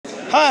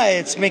Hi,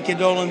 it's Mickey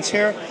Dolenz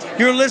here.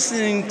 You're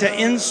listening to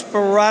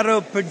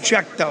Inspirato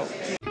Projecto.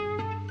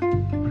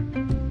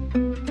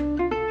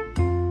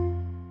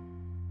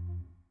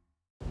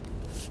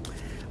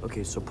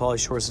 Okay, so Pauly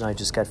Shores and I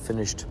just got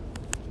finished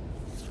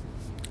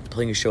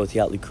playing a show with the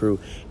Yachtly Crew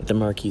at the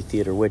Marquee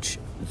Theater, which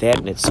that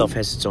in itself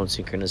has its own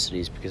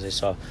synchronicities, because I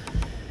saw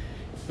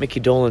Mickey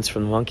Dolenz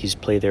from the Monkees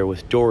play there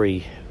with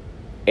Dory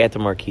at the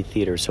Marquee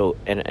Theater. So,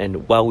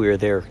 and while we were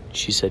there,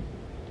 she said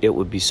it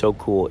would be so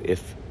cool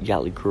if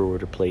Yachtly Crew were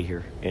to play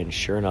here. And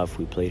sure enough,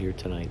 we played here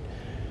tonight.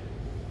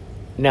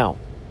 Now,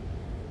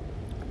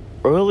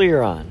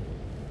 earlier on,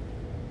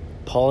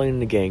 Paulie and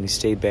the gang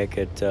stayed back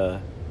at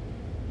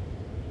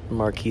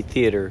Marquee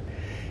Theater.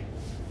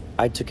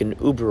 I took an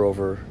Uber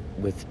over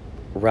with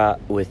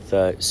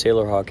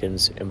Sailor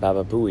Hawkins and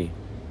Baba Booey.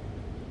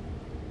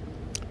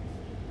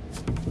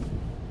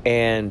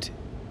 And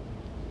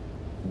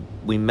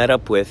we met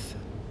up with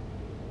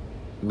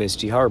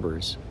Misty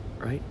Harbors,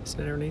 right? Isn't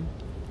that her name?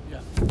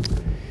 Yeah.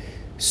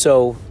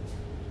 So,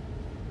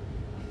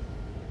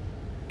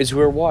 as we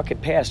were walking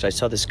past, I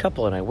saw this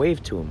couple and I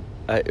waved to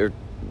them.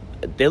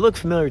 They looked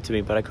familiar to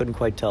me, but I couldn't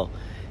quite tell.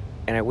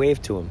 And I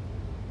waved to them.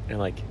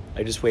 And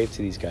I just waved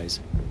to these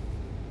guys.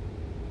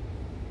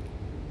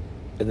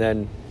 And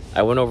then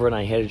I went over and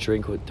I had a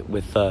drink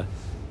with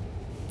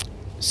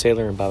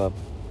Sailor and Baba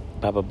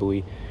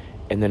Booey.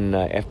 And then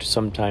after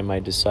some time, I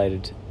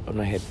decided,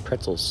 I had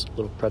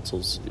little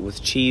pretzels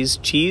with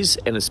cheese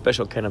and a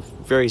special kind of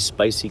very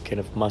spicy kind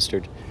of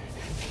mustard.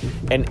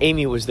 And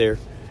Amy was there.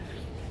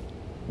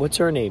 What's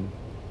her name?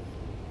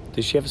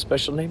 Does she have a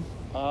special name?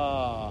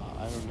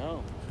 I don't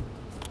know.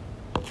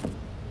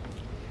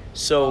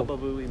 So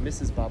Baba Booey,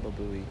 Mrs. Baba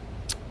Booey.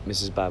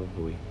 Mrs. Baba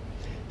Booey.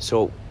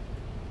 So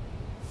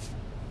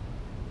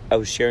I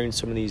was sharing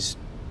some of these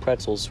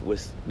pretzels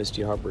with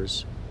Misty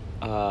Harbors.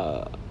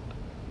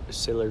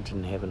 Sailor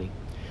didn't have any.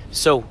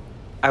 So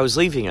I was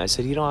leaving. I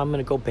said, I'm going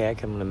to go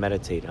back. I'm going to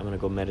meditate. I'm going to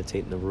go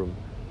meditate in the room.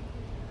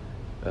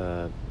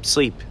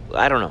 Sleep.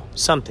 I don't know.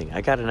 Something.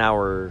 I got an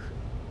hour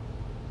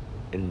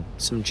and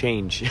some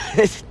change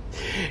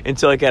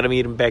until I got to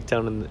meet him back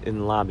down in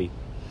the lobby.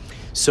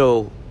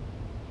 So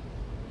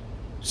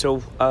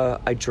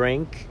I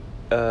drank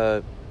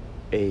a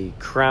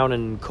Crown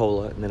and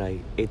Cola, and then I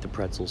ate the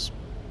pretzels.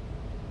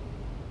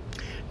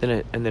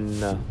 Then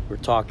we're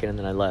talking, and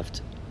then I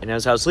left. And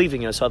as I was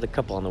leaving, I saw the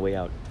couple on the way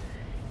out.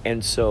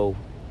 And so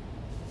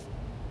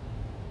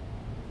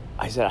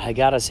I said, I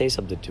got to say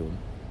something to him.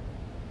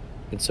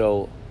 And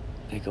so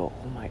they go,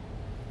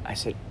 I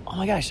said, oh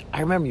my gosh, I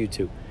remember you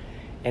two.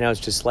 And I was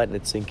just letting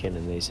it sink in.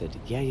 And they said,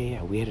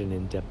 yeah. We had an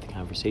in-depth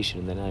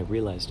conversation. And then I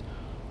realized,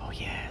 oh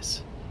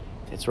yes,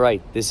 that's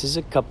right. This is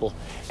a couple.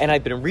 And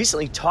I've been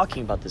recently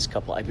talking about this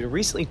couple.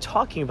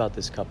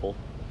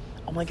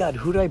 Oh my God,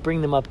 who do I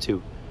bring them up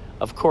to?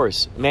 Of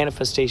course,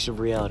 Manifestation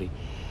of Reality.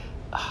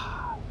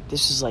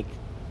 This is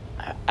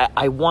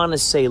I want to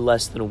say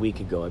less than a week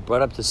ago, I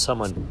brought up to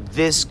someone,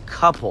 this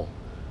couple,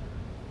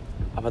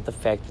 about the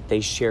fact that they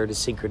shared a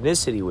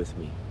synchronicity with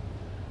me.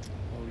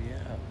 Oh,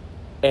 yeah.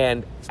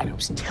 And I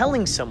was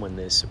telling someone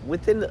this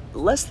within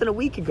less than a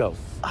week ago.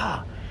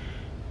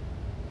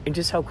 And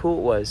just how cool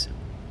it was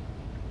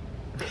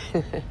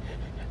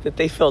that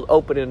they felt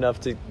open enough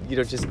to,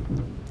 just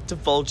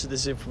divulge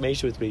this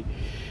information with me.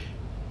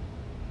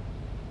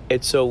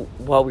 And so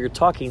while we were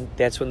talking,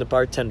 that's when the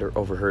bartender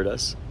overheard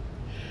us.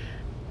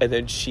 And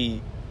then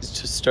she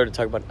just started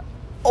talking about,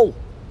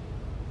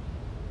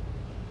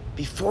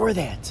 before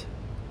that,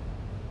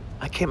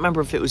 I can't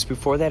remember if it was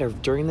before that or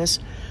during this,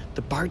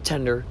 the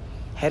bartender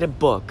had a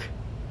book,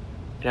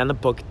 and on the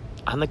book,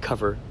 on the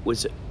cover,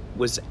 was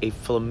a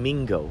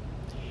flamingo. No.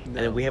 And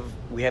then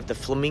we have the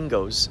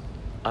flamingos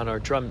on our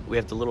drum. We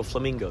have the little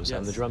flamingos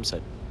on the drum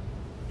set.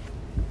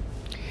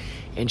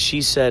 And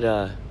she said,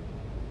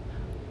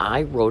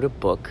 I wrote a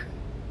book.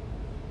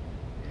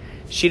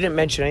 She didn't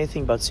mention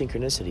anything about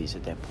synchronicities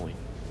at that point.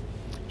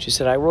 She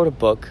said, I wrote a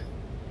book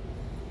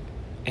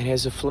and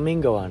has a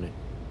flamingo on it.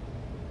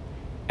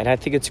 And I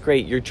think it's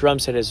great. Your drum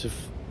set has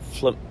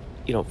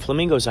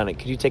flamingos on it.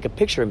 Could you take a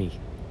picture of me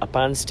up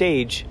on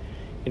stage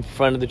in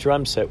front of the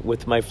drum set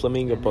with my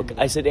flamingo book?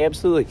 I said,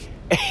 absolutely.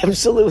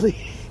 Absolutely.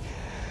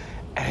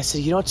 And I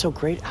said, what's so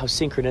great how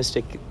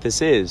synchronistic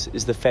this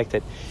is the fact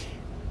that,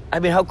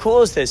 how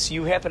cool is this?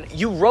 You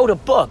wrote a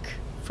book,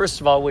 first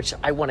of all, which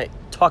I want to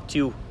talk to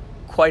you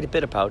quite a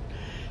bit about.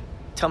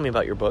 Tell me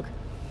about your book.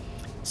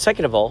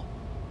 Second of all,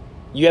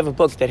 you have a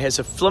book that has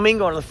a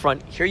flamingo on the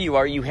front. Here you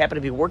are. You happen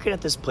to be working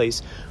at this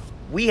place.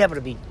 We happen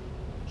to be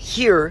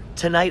here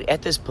tonight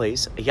at this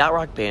place, a yacht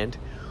rock band,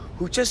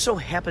 who just so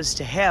happens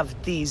to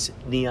have these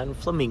neon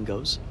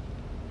flamingos.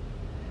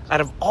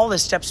 Out of all the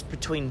steps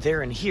between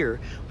there and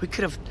here,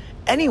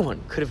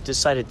 anyone could have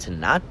decided to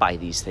not buy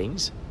these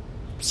things.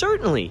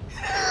 Certainly.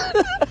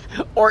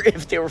 Or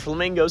if they were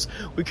flamingos,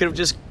 we could have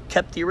just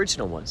kept the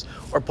original ones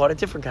or bought a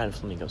different kind of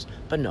flamingos.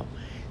 But no,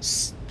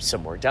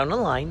 somewhere down the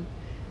line,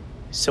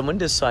 someone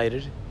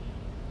decided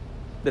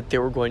that they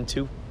were going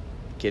to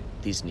get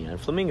these neon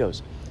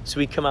flamingos. So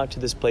we come out to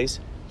this place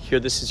here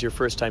this is your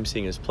first time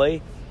seeing us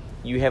play.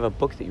 You have a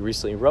book that you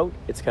recently wrote.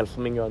 It's got a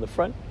flamingo on the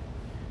front.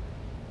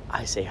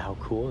 I say, how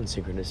cool and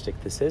synchronistic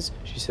this is.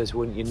 She says,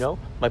 wouldn't you know?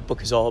 My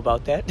book is all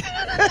about that.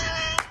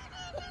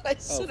 I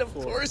said, of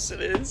course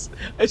it is.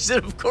 I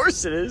said, of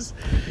course it is.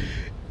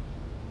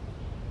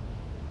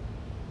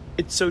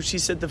 So she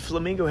said the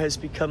flamingo has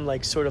become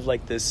like sort of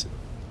like this,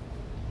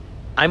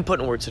 I'm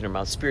putting words in her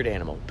mouth, spirit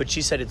animal. But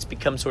she said it's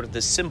become sort of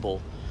this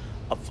symbol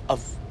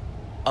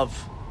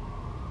of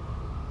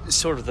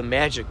sort of the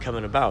magic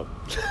coming about.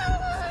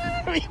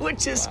 I mean,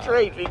 which is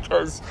great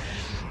because,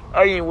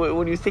 I mean,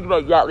 when you think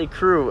about Yachtly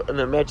Crew and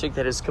the magic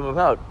that has come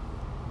about,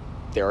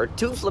 there are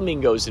 2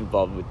 flamingos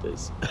involved with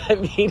this. I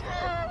mean,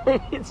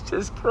 it's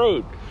just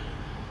great.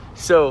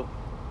 So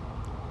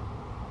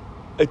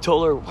I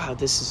told her, wow,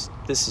 this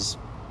is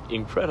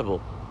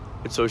incredible.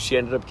 And so she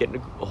ended up getting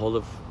a hold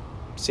of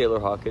Sailor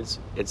Hawkins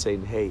and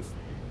saying, hey,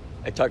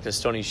 I talked to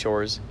Stony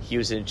Shores. He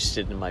was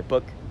interested in my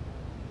book.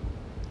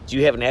 Do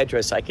you have an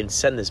address I can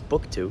send this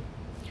book to?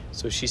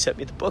 So she sent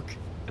me the book,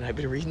 and I've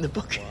been reading the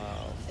book.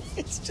 Wow.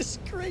 It's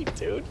just great,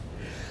 dude.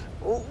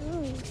 Oh,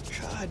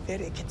 God,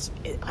 man,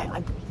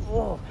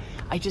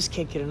 I just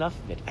can't get enough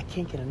of it. I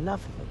can't get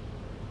enough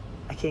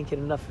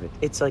of it.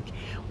 It's like,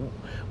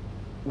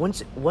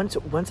 once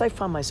I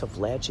found myself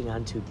latching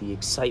onto the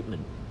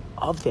excitement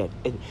of that,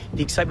 and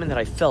the excitement that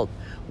I felt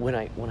when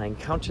I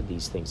encountered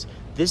these things,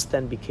 this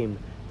then became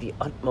the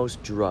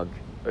utmost drug,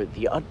 or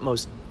the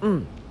utmost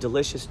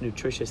delicious,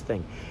 nutritious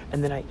thing.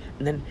 And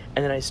then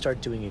I start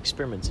doing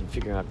experiments and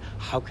figuring out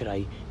how could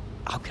I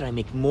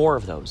make more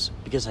of those,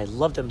 because I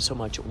love them so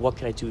much. What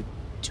can I do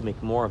to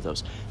make more of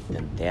those?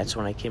 Then that's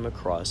when I came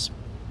across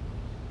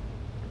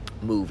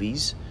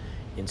movies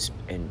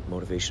and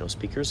motivational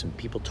speakers and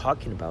people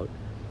talking about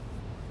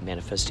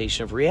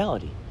manifestation of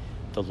reality,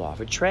 the law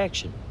of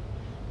attraction.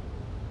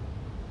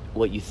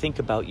 What you think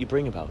about, you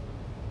bring about.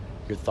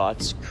 Your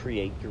thoughts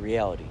create your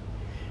reality.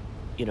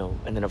 You know,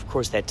 and then of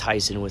course that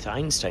ties in with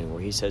Einstein,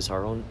 where he says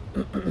our own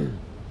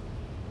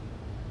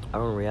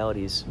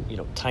reality is, you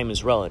know, time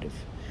is relative,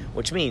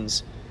 which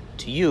means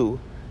to you,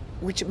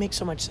 which it makes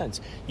so much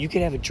sense. You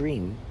could have a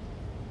dream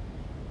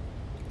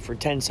for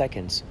 10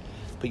 seconds,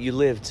 but you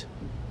lived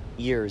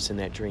years in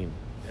that dream.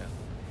 Yeah.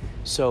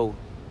 So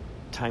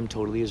time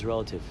totally is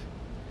relative.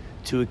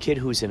 To a kid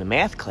who's in a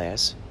math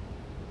class,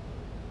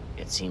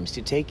 it seems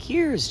to take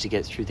years to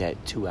get through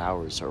that 2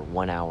 hours or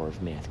 1 hour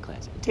of math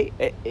class.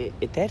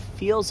 That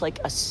feels like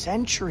a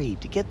century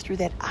to get through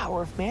that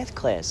hour of math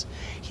class.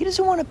 He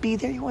doesn't want to be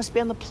there. He wants to be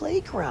on the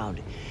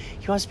playground.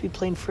 He wants to be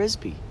playing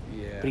Frisbee.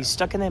 Yeah. But he's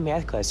stuck in that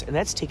math class, and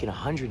that's taken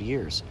 100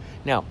 years.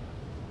 Now,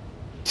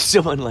 to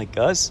someone like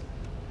us,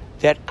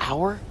 that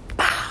hour,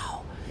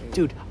 pow!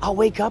 Dude, I'll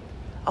wake up,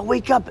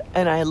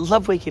 and I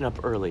love waking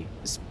up early.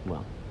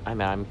 Well,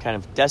 I'm kind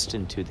of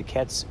destined to. The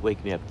cats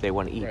wake me up. They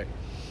want to eat. Right.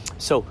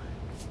 So,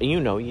 and you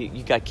know,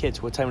 you got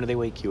kids. What time do they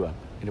wake you up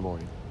in the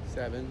morning?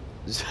 7.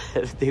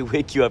 They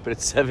wake you up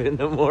at 7 in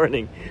the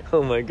morning.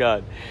 Oh my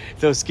God.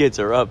 Those kids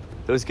are up.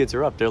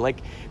 They're like,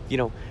 you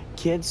know,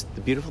 kids,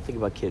 the beautiful thing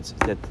about kids is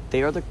that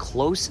they are the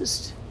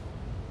closest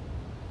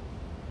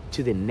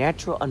to the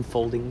natural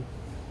unfolding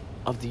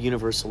of the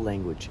universal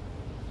language.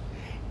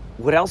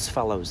 What else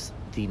follows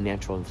the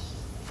natural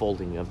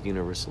unfolding of the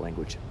universal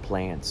language?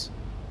 Plants,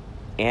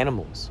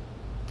 animals,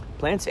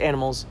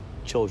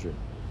 children.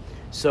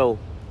 So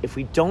if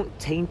we don't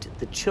taint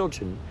the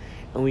children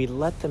and we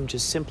let them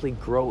just simply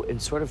grow in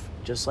sort of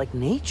just like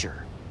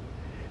nature,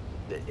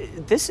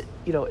 this,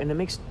 you know, and it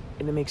makes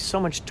so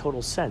much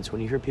total sense when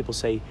you hear people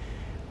say,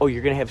 oh,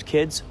 you're going to have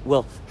kids?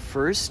 Well,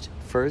 first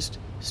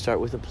start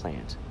with a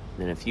plant.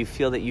 And if you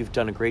feel that you've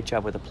done a great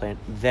job with a plant,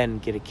 then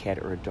get a cat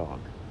or a dog,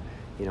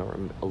 you know, or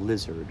a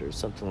lizard or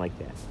something like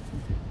that.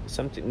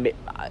 Something,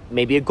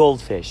 maybe a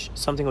goldfish,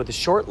 something with a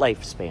short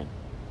lifespan.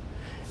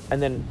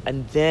 And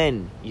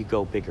then you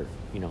go bigger,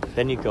 you know.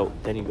 Then you go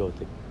with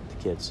the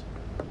kids.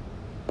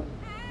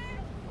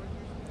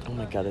 Oh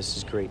my God, this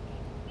is great.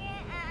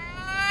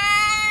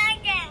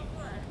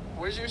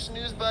 Where's your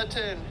snooze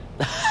button?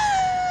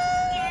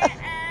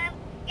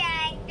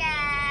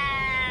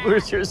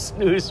 Where's your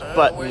snooze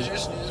button? Where's your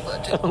snooze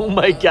button? Oh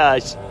my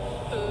gosh.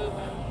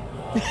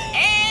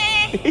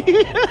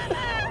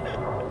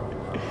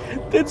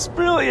 That's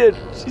brilliant.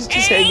 She's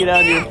just hanging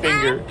on your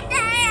finger.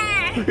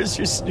 Where's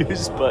your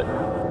snooze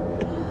button?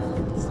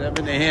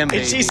 7 a.m.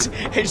 baby.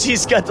 And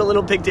she's got the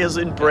little pigtails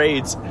in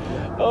braids.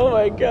 Oh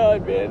my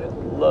God,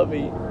 man.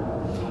 Lovey.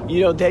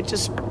 You know, that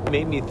just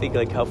made me think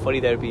like how funny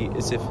that would be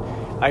is if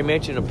I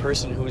imagine a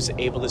person who's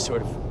able to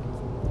sort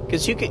of,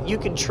 because you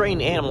can train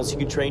animals, you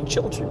can train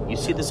children. You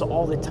see this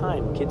all the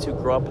time. Kids who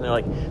grow up and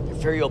they're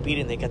very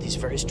obedient, they got these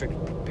very strict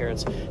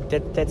parents.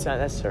 That's not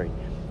necessary.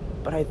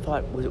 But I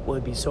thought what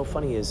would be so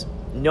funny is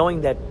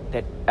knowing that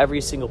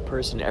every single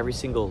person, every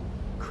single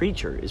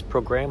creature is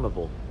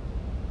programmable.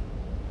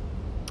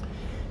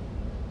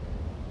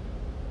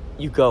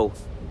 You go,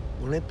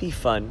 wouldn't it be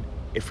fun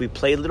if we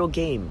play a little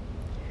game?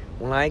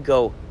 When I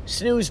go,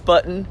 snooze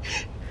button,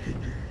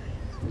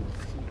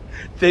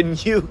 then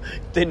you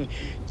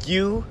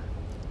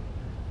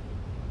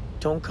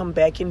don't come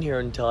back in here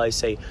until I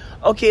say,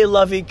 okay,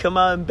 Lovey, come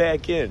on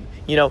back in.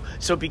 You know,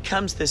 so it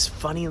becomes this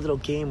funny little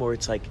game where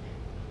it's like,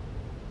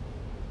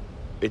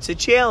 it's a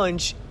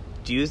challenge.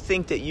 Do you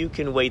think that you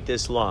can wait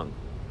this long?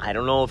 I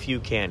don't know if you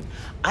can.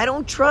 I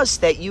don't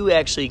trust that you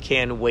actually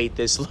can wait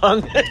this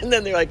long. And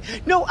then they're like,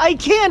 no, I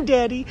can,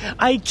 Daddy.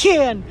 I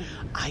can.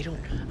 I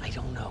don't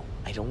know.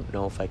 I don't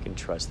know if I can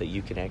trust that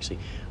you can actually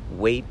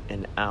wait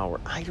an hour.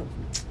 I don't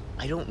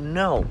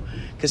know.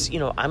 Because, you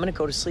know, I'm going to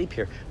go to sleep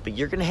here. But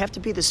you're going to have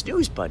to be the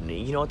snooze button.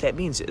 You know what that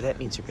means? That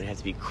means you're going to have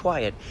to be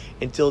quiet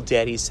until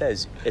Daddy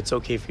says it's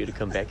okay for you to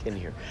come back in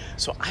here.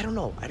 So I don't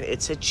know.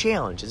 It's a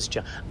challenge.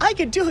 I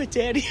can do it,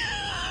 Daddy.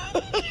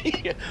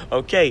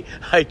 Okay,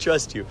 I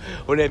trust you.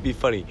 Wouldn't that be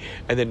funny?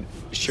 And then,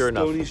 sure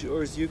enough, Stony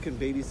Shores, you can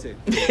babysit.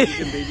 You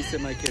can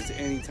babysit my kids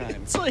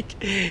anytime. it's like,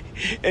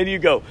 and you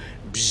go,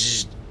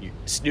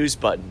 snooze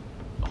button.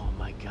 Oh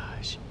my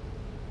gosh.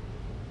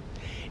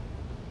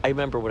 I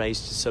remember when I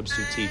used to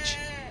substitute teach,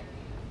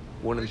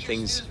 one of the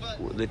things,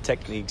 the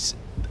techniques,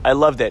 I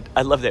love that.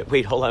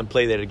 Wait, hold on,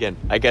 play that again.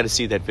 I got to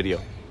see that video.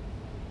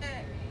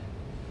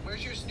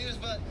 Where's your snooze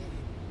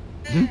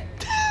button?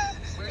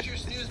 Where's your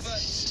snooze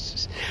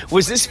button?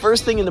 Was this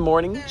first thing in the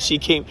morning? She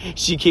came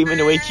in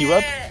to wake you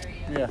up?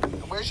 Yeah.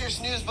 Where's your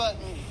snooze button?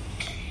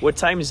 What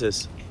time is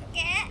this?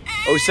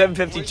 Oh,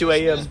 7:52 Where's your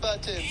a.m. snooze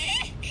button?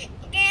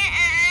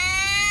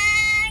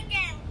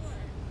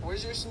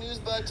 Where's your snooze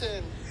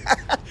button?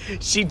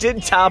 She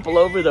did topple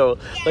over though,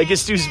 like a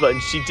snooze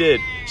button. She did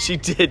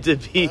to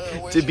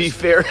be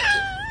fair.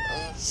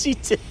 She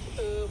did.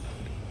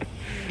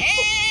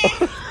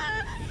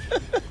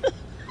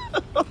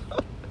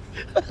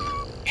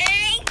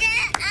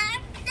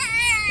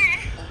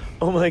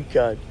 Oh my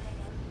God,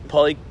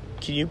 Paulie,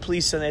 can you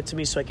please send that to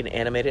me so I can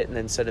animate it and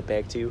then send it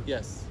back to you?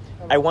 Yes.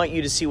 I want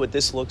you to see what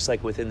this looks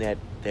like within that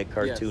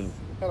cartoon. Yes.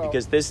 Hello.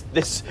 Because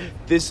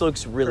this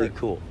looks really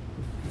cool.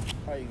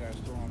 How you guys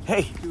doing?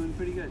 Hey. Doing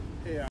pretty good.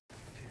 Yeah.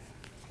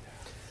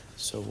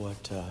 So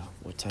what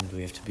time do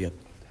we have to be up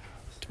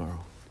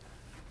tomorrow?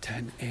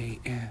 10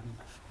 a.m.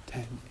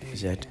 10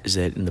 a.m. Is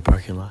that in the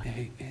parking lot?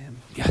 a.m.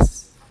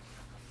 Yes.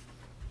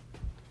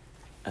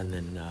 And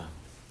then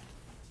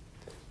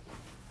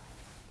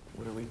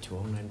what are we?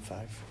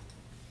 2095?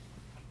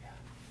 Yeah.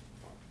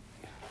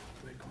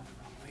 We're going the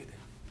wrong way then.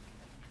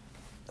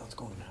 No, it's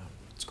going down.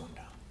 It's going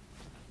down.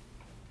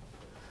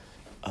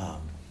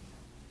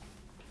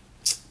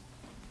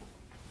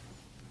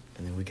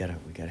 And then we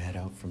gotta head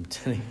out from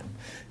 10 a.m.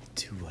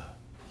 to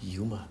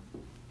Yuma.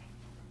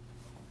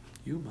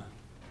 Yuma.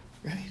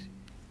 Right?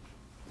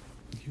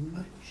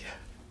 Yuma? Yeah.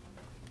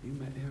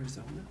 Yuma,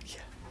 Arizona?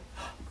 Yeah.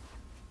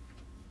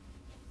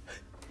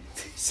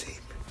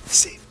 Same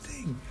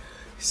thing.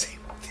 Same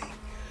thing.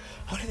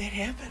 How did that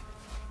happen?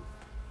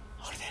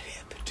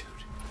 Dude?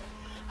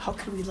 How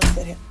could we let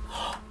that happen?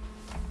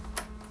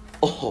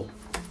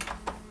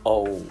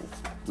 Oh,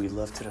 we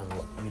left it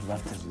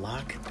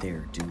locked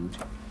there, dude.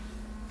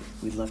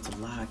 We left it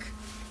locked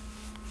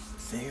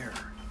there.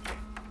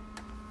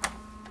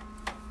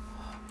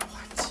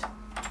 What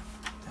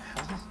the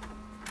hell?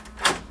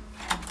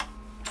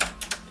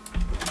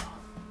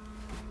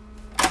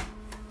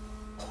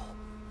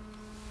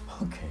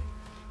 Okay.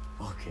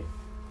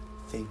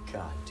 Thank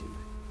God, dude.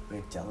 We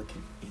have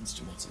delicate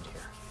instruments in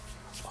here.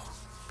 Oh,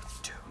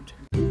 dude.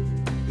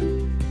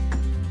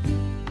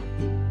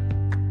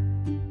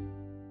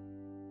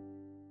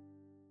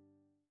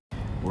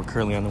 We're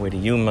currently on the way to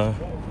Yuma.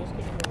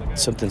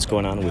 Something's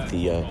going on with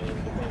the,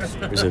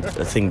 there's a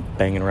thing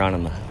banging around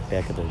on the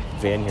back of the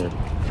van here.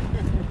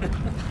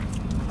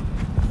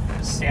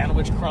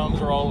 Sandwich crumbs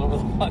are all over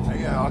the place.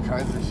 Yeah, all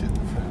kinds of shit.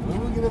 When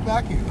do we get it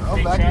back here? Oh,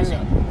 Big back chassis.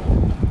 here.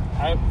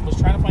 I was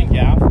trying to find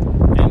Gaff,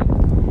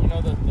 and you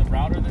know the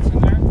router that's in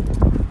there?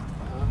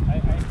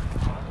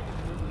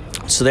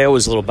 So that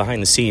was a little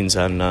behind the scenes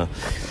on,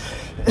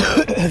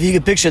 if you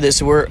can picture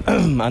this, we're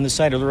on the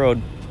side of the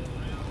road.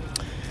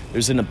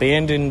 There's an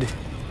abandoned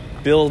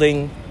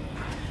building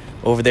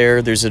over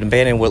there. There's an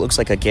abandoned, what looks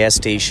like a gas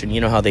station.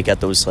 You know how they got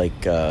those,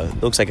 like,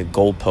 it looks like a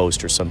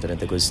goalpost or something. I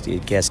think it was the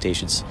gas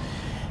stations.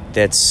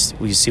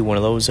 We see one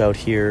of those out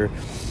here.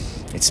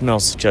 It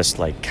smells just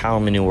like cow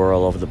manure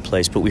all over the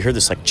place. But we heard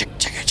this, like, chick,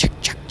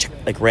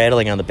 like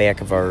rattling on the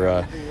back of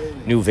our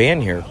new van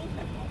here.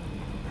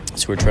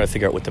 So we're trying to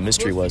figure out what the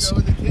mystery was. Go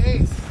with the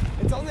case.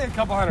 It's only a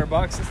couple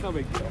 $100. It's no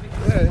big deal.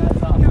 Yeah. You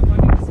got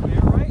money to spare,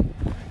 right?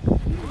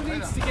 Who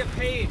needs to get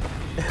paid?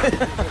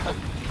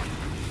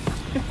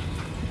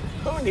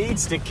 Who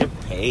needs to get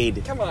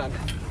paid? Come on.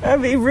 I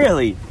mean,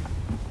 really.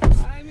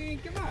 I mean,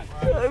 come on.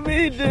 I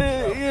mean,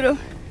 you know.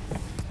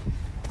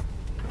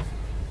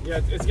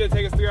 Yeah, it's gonna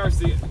take us 3 hours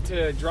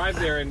to drive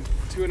there and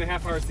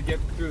 2.5 hours to get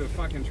through the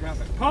fucking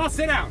traffic. Paul,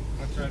 sit down.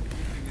 That's right.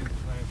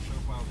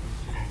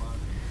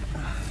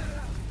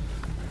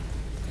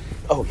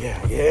 Oh, yeah.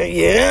 Oh,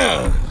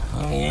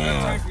 I don't have yeah.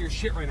 time for your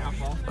shit right now,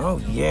 Paul. Oh,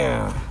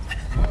 yeah.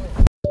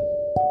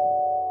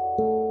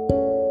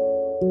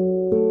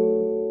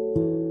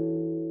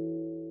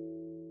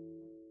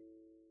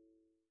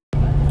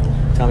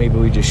 Tommy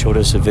Bowie just showed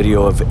us a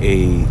video of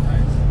a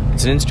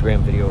It's an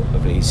Instagram video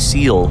of a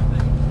seal.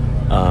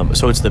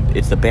 So it's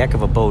the back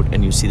of a boat,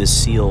 and you see the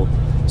seal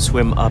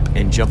swim up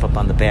and jump up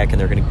on the back,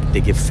 and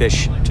they give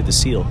fish to the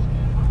seal.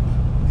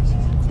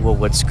 Well,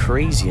 what's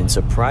crazy and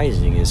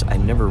surprising is I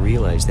never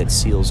realized that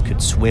seals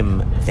could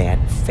swim that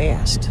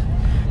fast.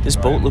 This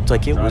boat looked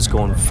like it was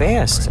going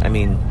fast. I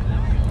mean,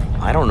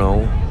 I don't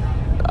know.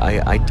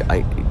 I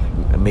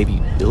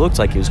maybe it looked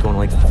like it was going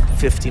like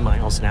 50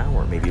 miles an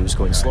hour. Maybe it was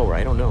going slower.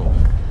 I don't know.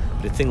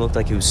 But the thing looked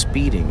like it was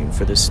speeding, and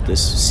for this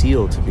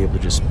seal to be able to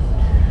just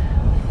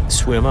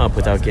swim up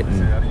without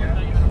getting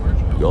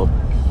all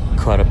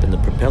caught up in the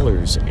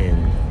propellers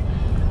and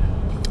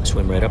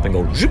swim right up and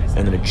go zip,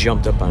 and then it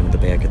jumped up onto the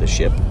back of the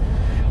ship,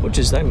 which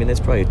is, I mean, that's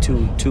probably a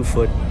two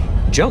foot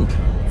jump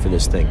for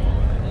this thing.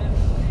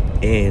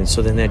 And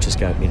so then that just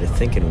got me to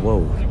thinking,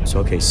 whoa, so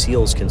okay,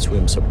 seals can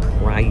swim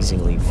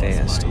surprisingly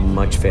fast,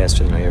 much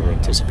faster than I ever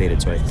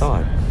anticipated. So I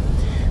thought,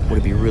 would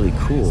it be really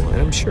cool?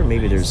 And I'm sure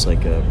maybe there's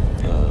like a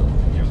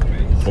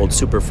old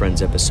Super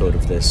Friends episode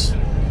of this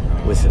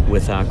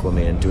with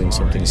Aquaman doing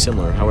something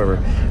similar. However,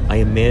 I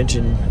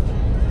imagine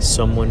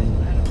someone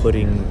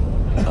putting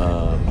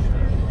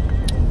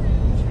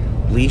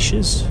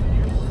leashes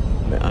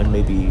on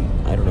maybe,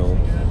 I don't know,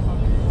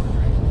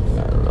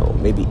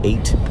 maybe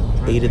eight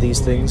of these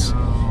things,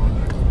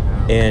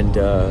 and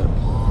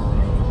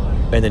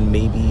then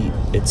maybe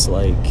it's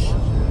like,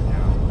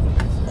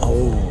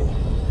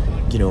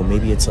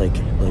 maybe it's like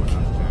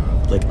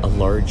a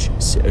large.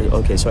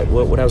 Okay, so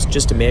what I was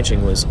just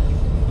imagining was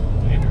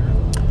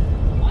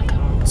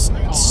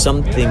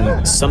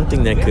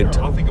something that could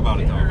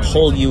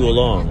pull you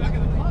along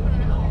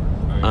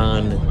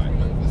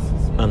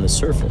on the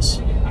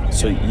surface.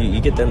 So you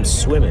get them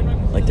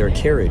swimming like they're a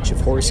carriage of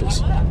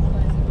horses,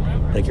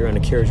 like you're on a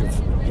carriage of,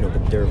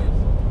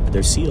 but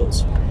they're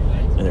seals,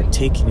 and they're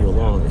taking you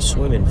along. They're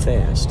swimming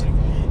fast,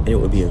 and it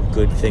would be a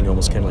good thing,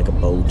 almost kind of like a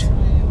boat.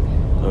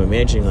 I'm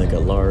imagining like a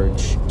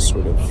large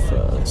sort of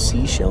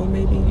seashell,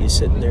 maybe you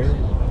sitting there,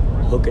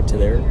 hook it to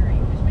there.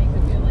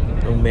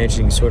 I'm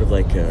imagining sort of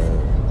like a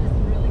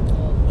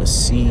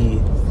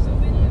sea-centered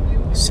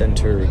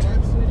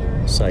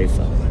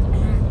sci-fi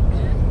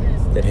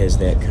that has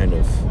that kind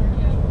of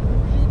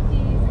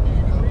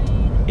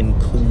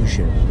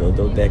inclusion,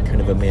 though that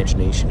kind of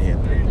imagination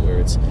happening, where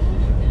it's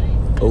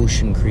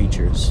ocean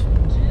creatures,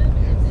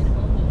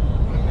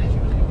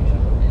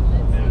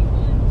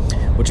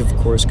 which of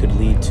course could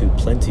lead to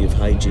plenty of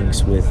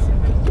hijinks with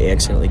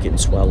accidentally getting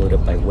swallowed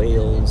up by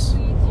whales,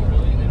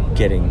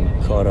 getting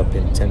caught up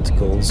in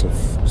tentacles of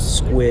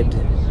squid,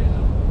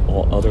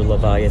 or other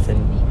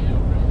leviathan.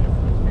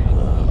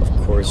 Of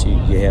course,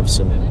 you have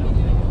some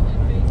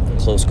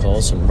close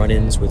calls, some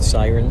run-ins with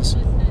sirens.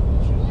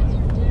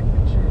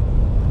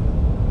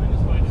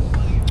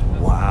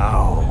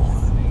 Wow.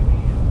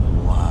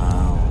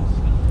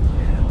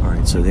 All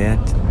right, so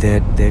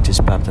that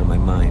just popped in my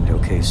mind.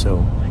 Okay,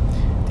 so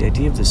the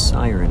idea of the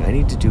siren, I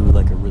need to do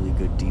like a really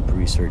good deep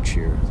research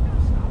here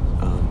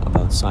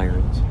about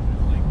sirens.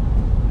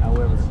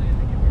 However,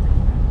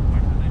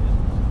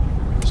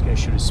 I'm just gonna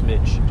shoot a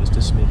smidge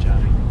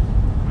on me.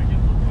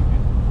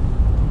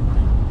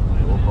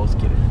 We'll both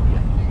get it. Yeah.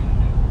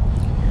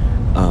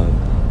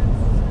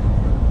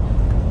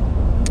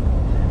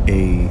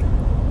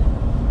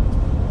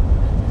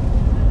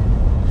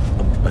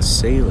 A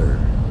sailor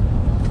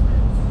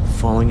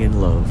falling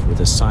in love with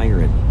a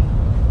siren.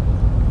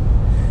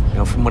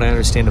 Now, from what I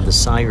understand of the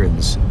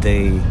sirens,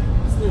 they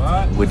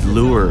would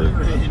lure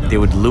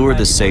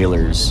the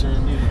sailors.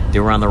 They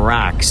were on the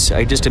rocks.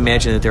 I just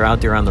imagine that they're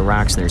out there on the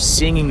rocks and they're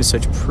singing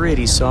such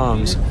pretty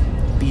songs,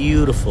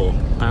 beautiful,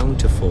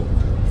 bountiful,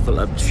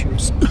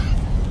 voluptuous.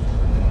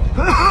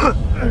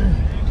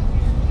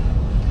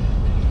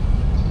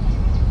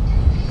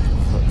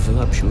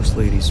 Voluptuous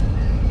ladies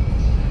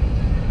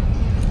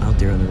out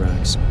there on the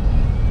rocks,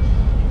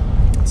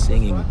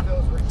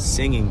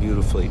 singing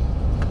beautifully.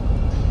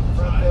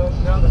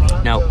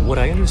 Now, what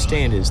I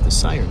understand is the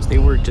sirens, they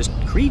were just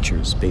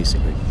creatures,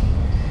 basically.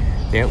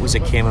 That was a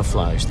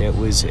camouflage. That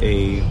was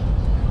a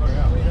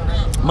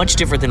much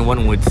different than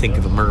one would think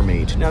of a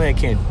mermaid. Now, that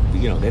can't,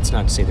 that's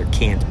not to say there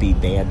can't be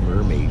bad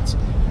mermaids.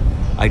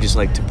 I just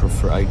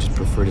prefer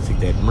to think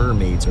that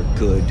mermaids are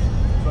good.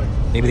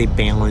 Maybe they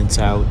balance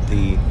out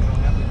the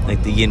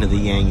yin of the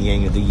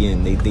yang of the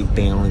yin. They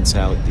balance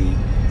out the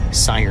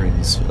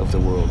sirens of the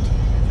world.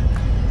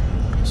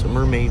 So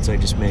mermaids, I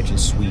just imagine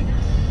sweet,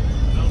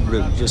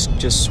 really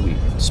just sweet,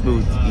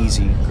 smooth,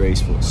 easy,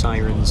 graceful.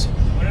 Sirens,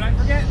 What did I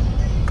forget?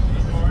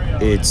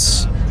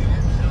 it's a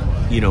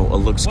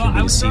looks can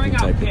be deceiving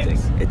type of thing.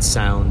 It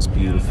sounds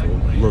beautiful,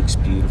 looks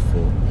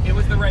beautiful, It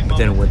was the right but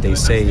then what they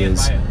say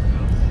is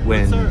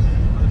when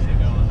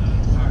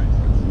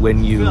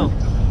you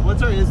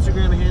What's our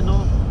Instagram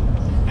handle?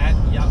 At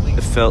Yachtly.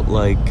 it felt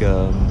like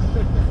I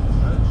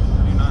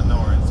do not know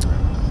our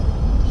Instagram.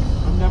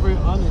 I'm never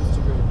on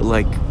Instagram.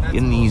 like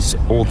in these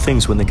old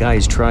things when the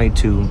guys try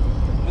to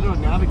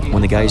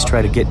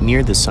get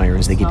near the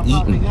sirens, they get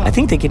eaten. I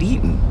think they get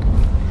eaten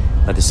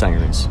by the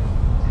sirens.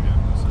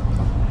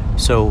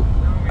 So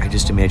I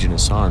just imagine a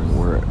song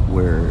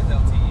where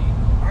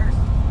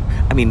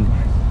I mean,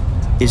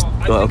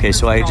 okay,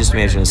 so I just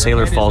imagine a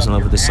sailor falls in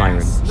love with a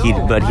siren.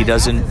 But he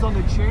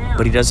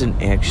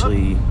doesn't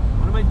actually.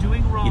 What am I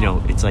doing wrong? You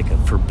know, it's like a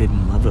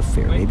forbidden love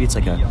affair. Maybe it's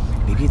like a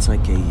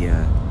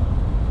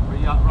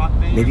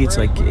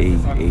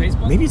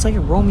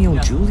Romeo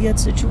and Juliet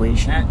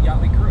situation. At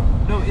Yachtly Crew.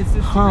 No, it's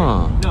this.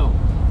 Huh. No.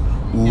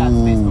 Yeah, it's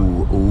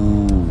Facebook.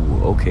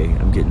 Ooh, okay.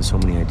 I'm getting so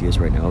many ideas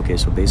right now. Okay,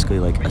 so basically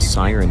like a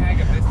siren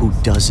who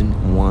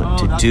doesn't want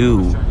to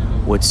do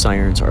what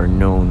sirens are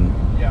known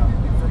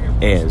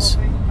as.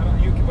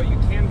 What you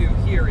can do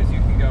here is you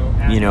can go.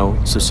 You know,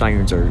 so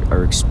sirens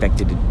are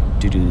expected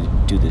to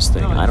do this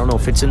thing. I don't know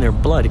if it's in their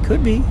blood. It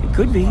could be. It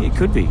could be. It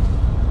could be.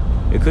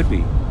 It could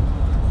be.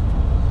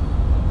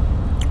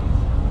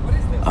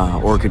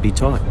 Or it could be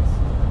taught.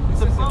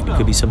 It's a photo. It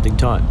could be something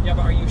taught. Yeah,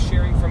 but are you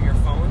sharing from your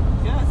phone?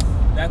 Yes.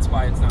 That's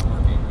why it's not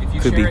working. If you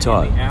Could share be it in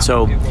taught. the app,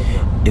 So, it will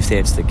work. if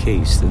that's the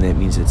case, then that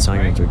means that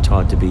sirens are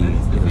taught to be, you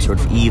know, sort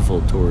of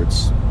evil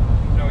towards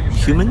No, you're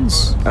sharing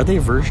humans. your Are they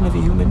a version of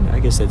a human? I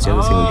guess that's the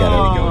other thing we Go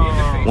gotta into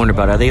Facebook. wonder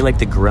about. Are they like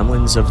the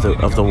gremlins of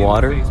the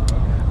water?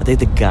 Are they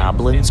the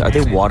goblins? Are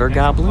they water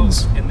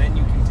goblins? And then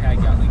you can tag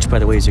Yachtly Which, by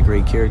the way, is a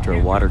great character, a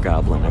water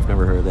goblin. I've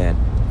never heard of that.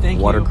 Thank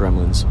Water you.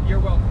 gremlins. You're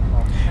welcome.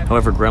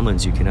 However,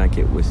 gremlins you cannot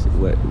get with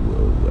wet,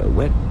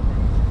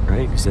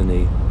 right? Because then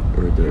they,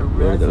 or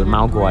the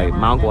Maugwai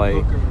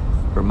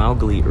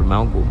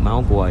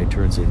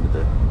turns into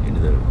the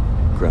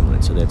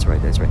gremlin. So that's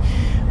right.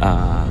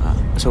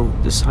 So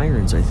the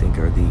sirens, I think,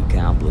 are the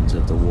goblins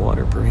of the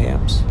water,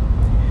 perhaps.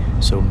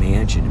 So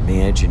imagine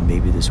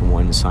maybe this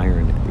one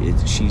siren,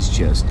 she's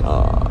just,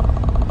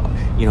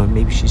 you know,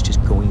 maybe she's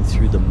just going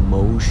through the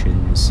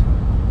motions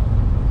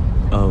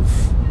of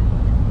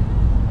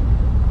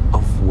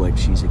what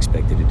she's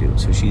expected to do.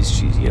 So she's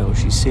you know,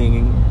 she's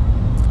singing,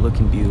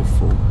 looking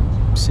beautiful,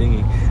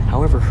 singing.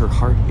 However, her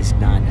heart is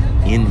not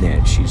in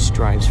that. She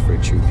strives for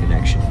a true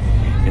connection.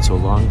 And so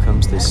along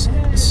comes this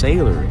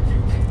sailor,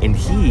 and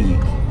he's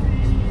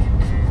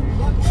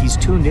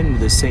tuned into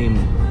the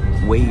same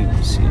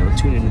waves, you know,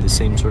 tuned into the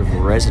same sort of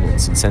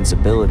resonance and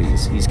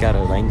sensibilities. He's got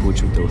a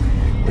language with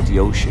the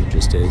ocean,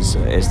 just as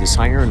the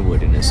siren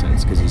would, in a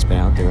sense, because he's been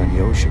out there on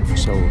the ocean for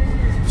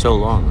so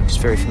long. Just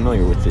very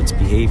familiar with its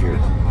behavior.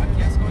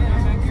 Podcast going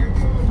on back here?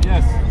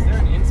 Yes. Is there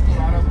an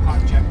Inspirato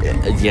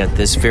podcast? Yeah,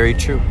 that's very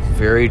true.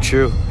 Very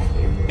true.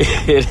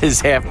 It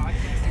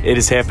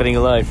is happening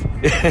live.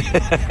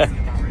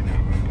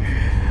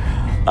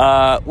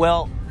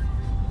 Well,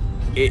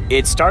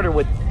 it started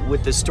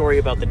with the story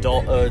about the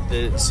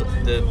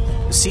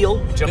seal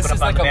jumping This up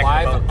is on like the a back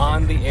live of the boat.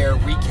 on the air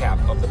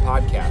recap of the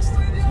podcast.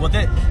 Well,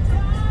 that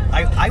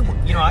I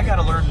you know, I got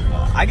to learn.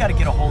 I got to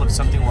get a hold of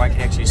something where I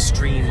can actually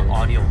stream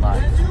audio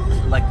live,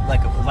 like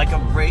a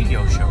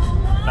radio show.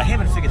 But I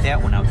haven't figured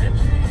that one out yet.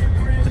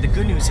 But the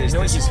good news is You know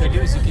what this you is. could do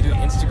is you could do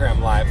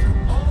Instagram Live.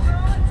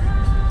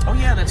 Oh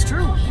yeah, that's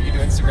true. You could do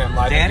Instagram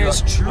Live. That and do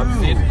is a true.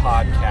 vid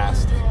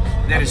podcast.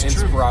 That of is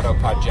true. Inspirato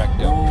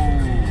Projecto.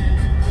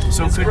 Ooh.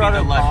 So it could be the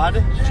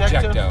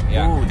Projecto,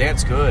 yeah. Ooh,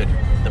 that's good.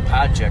 The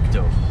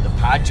Podjecto.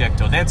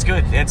 That's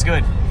good.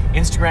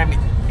 Instagram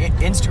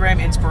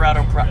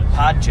Inspirato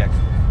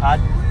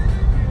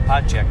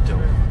Podjecto.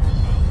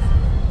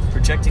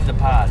 Projecting the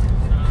pod.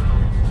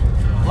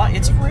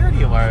 It's a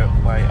rarity why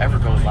I ever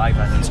go live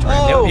on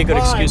Instagram. That would be a good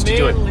excuse to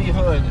do it.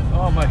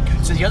 Oh my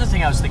God. So the other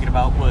thing I was thinking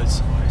about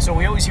was, so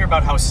we always hear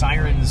about how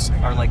sirens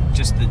are like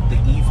just the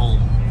evil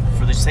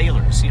for the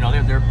sailors. You know,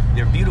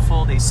 they're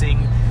beautiful. They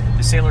sing.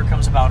 The sailor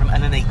comes about them,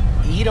 and then they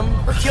eat them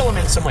or kill them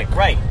in some way.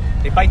 Right?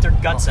 They bite their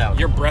guts out.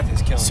 Your breath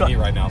is killing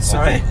me right now, Paul.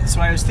 So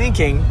I was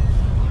thinking.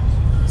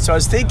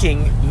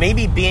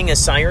 Maybe being a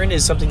siren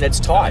is something that's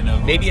taught.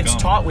 Maybe it's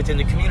taught within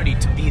the community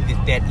to be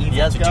that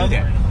evil, to do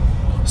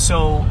that.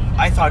 So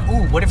I thought,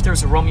 ooh, what if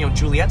there's a Romeo and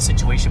Juliet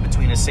situation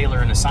between a sailor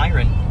and a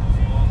siren,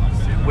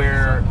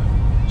 where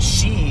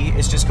she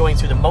is just going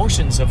through the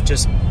motions of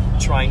just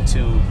trying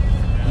to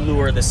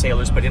lure the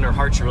sailors, but in her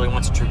heart she really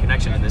wants a true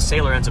connection, and the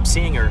sailor ends up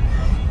seeing her,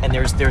 and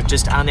they're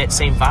just on that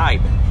same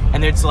vibe,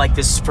 and it's like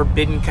this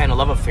forbidden kind of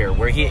love affair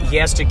where he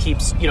has to keep,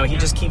 you know, he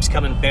just keeps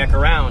coming back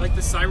around. Like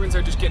the sirens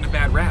are just getting a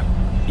bad rap.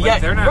 Like, Yeah,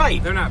 they're not.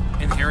 right. They're not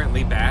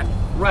inherently bad.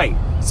 Right.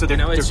 So they're,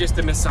 You know, it's they're- just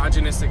a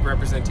misogynistic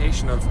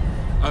representation of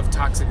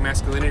toxic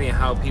masculinity and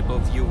how people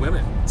view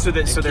women. So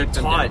they're And taught keep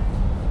them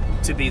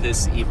down. to be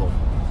this evil.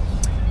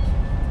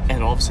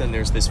 And all of a sudden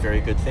there's this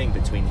very good thing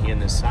between he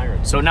and this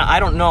siren. So now I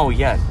don't know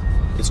yet.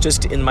 It's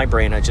just in my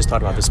brain. I just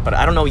thought about this, but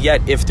I don't know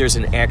yet if there's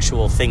an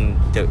actual thing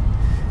that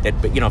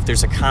you know, if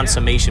there's a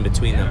consummation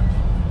between them.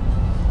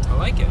 I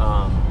like it.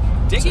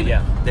 Digging So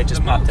yeah, that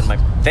just popped in my.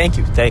 Thank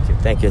you.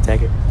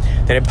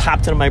 That it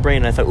popped into my brain,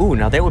 and I thought, ooh,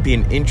 now that would be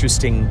an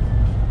interesting,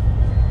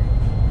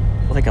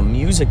 like a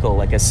musical,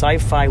 like a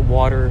sci-fi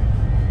water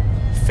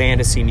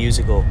fantasy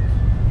musical.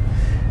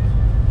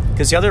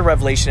 Because the other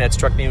revelation that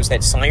struck me was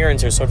that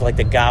sirens are sort of like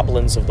the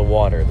goblins of the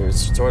water.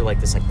 There's sort of like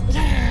this, like,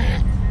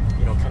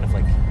 you know, kind of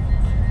like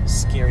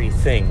scary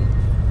thing.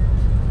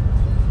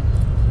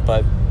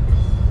 But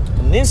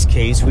in this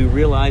case, we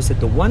realized that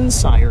the one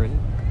siren,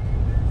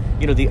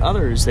 you know, the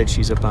others that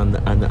she's up on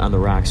the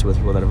rocks with,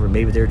 or whatever,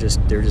 maybe they're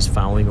just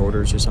following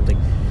orders or something.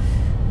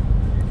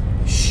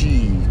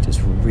 She just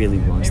really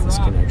wants this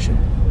connection,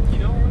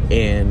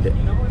 and You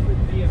know what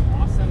would be an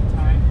awesome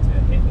time to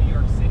hit New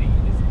York City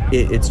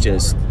is it's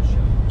just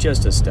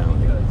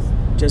astounding,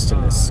 just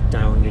an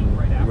astounding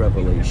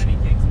revelation.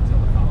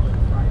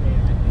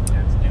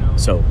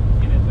 So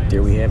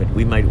there we have it.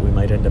 We might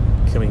end up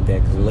coming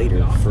back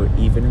later for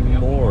even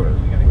more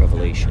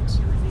revelations.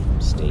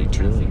 Stay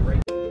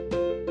tuned.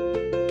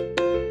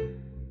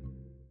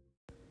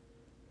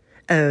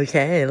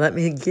 Okay, let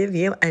me give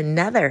you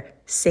another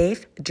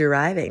safe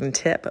driving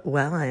tip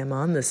while I am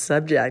on the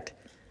subject.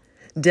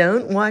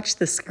 Don't watch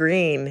the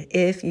screen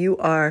if you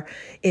are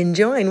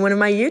enjoying one of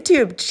my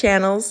YouTube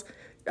channel's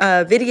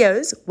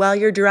videos while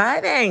you're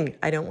driving.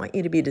 I don't want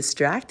you to be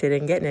distracted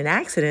and get in an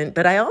accident,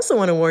 but I also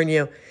want to warn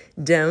you,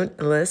 don't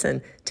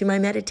listen to my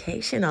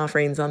meditation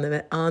offerings on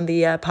the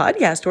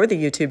podcast or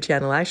the YouTube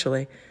channel,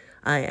 actually.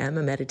 I am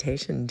a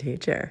meditation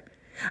teacher.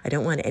 I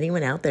don't want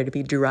anyone out there to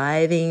be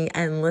driving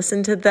and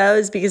listen to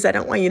those because I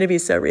don't want you to be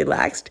so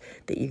relaxed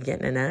that you get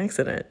in an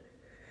accident.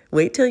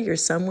 Wait till you're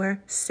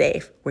somewhere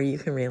safe where you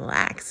can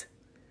relax.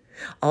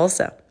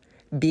 Also,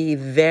 be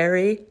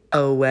very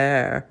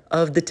aware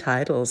of the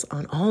titles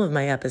on all of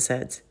my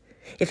episodes.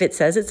 If it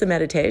says it's a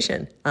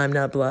meditation, I'm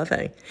not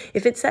bluffing.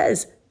 If it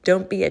says,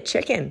 don't be a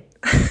chicken,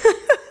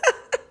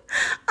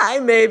 I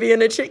may be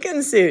in a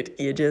chicken suit.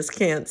 You just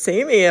can't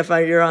see me if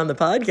you're on the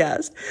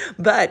podcast.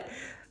 But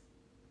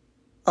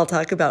I'll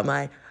talk about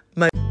my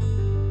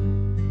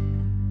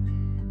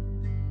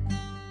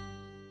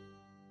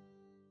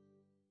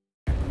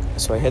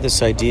So I had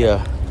this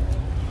idea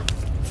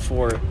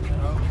for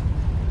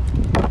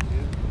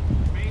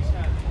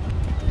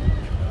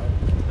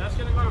That's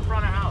gonna go in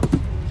front of house.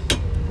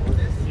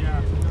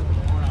 Yeah.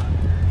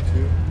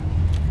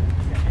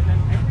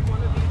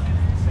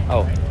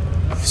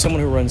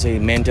 someone who runs a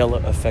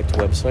Mandela Effect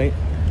website,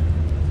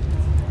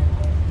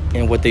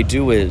 and what they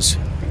do is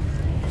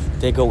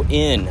they go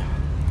in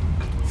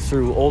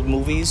through old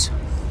movies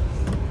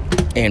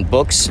and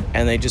books,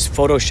 and they just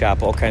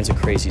Photoshop all kinds of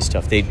crazy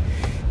stuff. They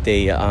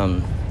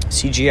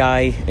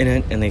CGI in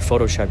it, and they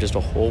Photoshop just a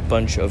whole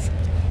bunch of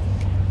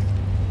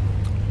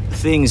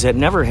things that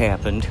never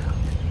happened,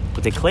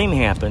 but they claim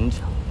happened,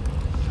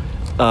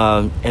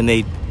 and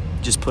they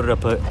just put it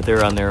up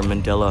there on their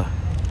Mandela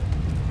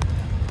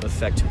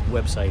Effect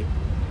website.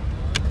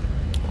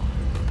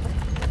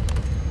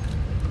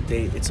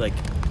 It's like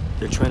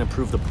they're trying to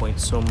prove the point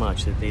so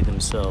much that they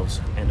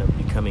themselves end up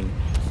becoming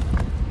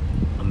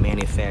a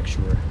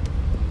manufacturer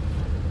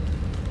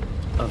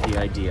of the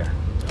idea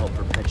to help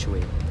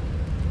perpetuate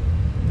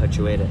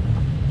it.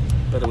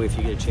 By the way, if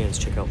you get a chance,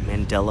 check out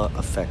Mandela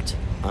Effect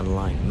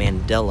online.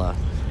 Mandela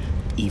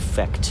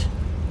Effect.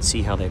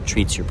 See how that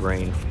treats your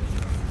brain.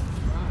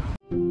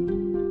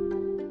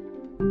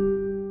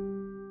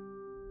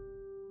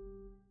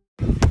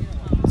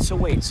 So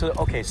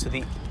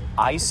the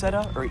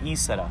Isetta or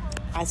Isetta?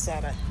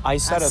 Isetta.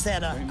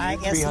 Isetta.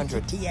 Isetta.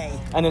 300.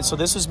 And then, so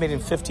this was made in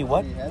 50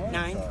 what?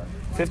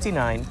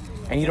 59.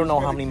 And you don't know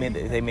how many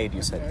they made,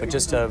 you said. But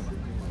just,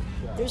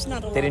 There's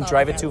not a lot they didn't of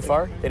drive them it too out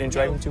far? They didn't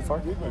drive it too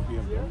far?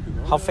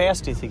 How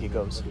fast do you think it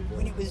goes? there.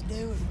 When it was new,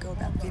 it would go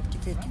about 50,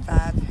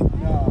 55.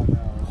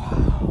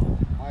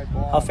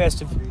 How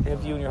fast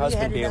have you and your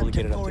husband been able to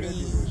get it up 40,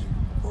 there?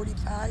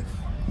 45.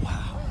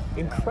 Wow.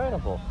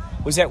 Incredible.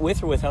 Was that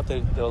with or without the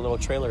little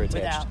trailer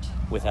attached?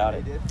 Without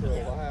it.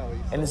 Yeah.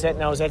 And is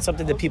that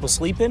something that people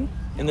sleep in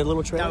the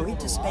little trailer? No, we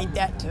just made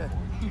that to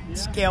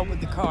scale with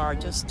the car,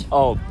 just to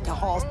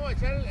haul.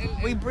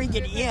 We bring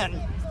it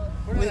in.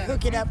 We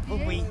hook it up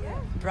when we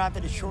drive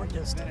it a short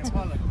distance.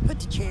 Put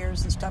the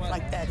chairs and stuff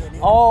like that in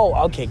it. Oh,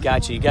 okay,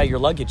 gotcha. You got your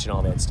luggage and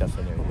all that stuff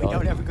in there. We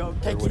don't ever go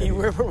take it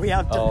anywhere where we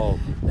have to. Oh.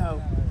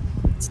 No,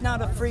 it's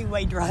not a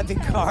freeway driving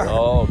car.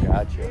 Oh,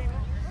 gotcha.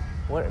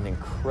 What an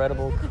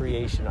incredible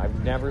creation.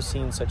 I've never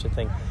seen such a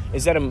thing.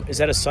 Is that a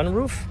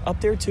sunroof up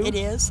there too? It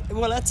is.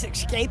 Well, that's an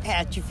escape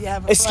hatch if you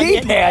have a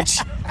Escape hatch?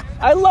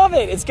 I love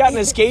it. It's got an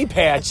escape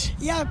hatch.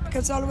 Yeah,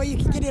 because the only way you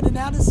can get in and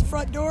out is the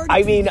front door.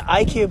 I mean,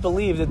 I can't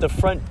believe that the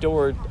front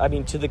door,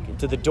 to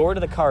the door to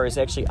the car is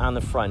actually on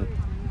the front.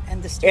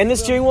 And the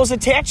steering wheel's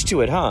attached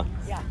to it, huh?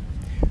 Yeah.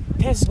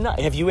 That's not.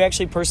 Have you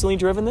actually personally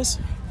driven this?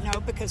 No,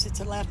 because it's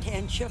a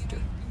left-hand shifter.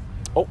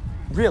 Oh,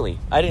 really?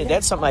 I didn't.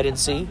 That's something I didn't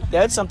see.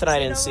 That's something I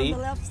didn't see. On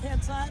the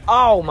left-hand side.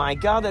 Oh my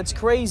God, that's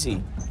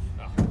crazy.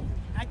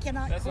 I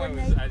cannot That's why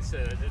coordinate. I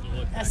said I didn't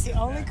look. That's the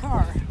only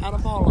car out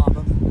of all of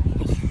them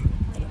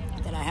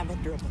that I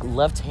haven't driven.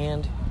 Left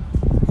hand.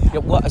 Yeah.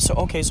 What? So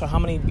how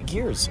many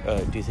gears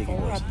do you think it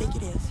 4, I goes? think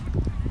it is.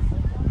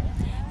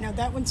 Now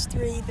that one's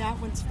 3, that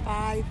one's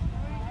 5.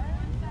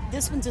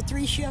 This one's a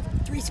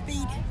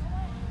 3-speed,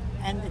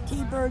 and the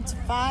T-Bird's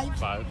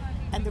 5.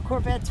 And the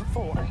Corvette's a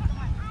 4.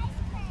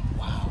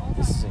 Wow,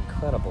 this is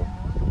incredible.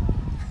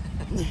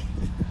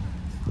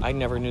 I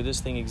never knew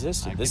this thing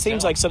existed. I This could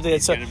seems tell. like something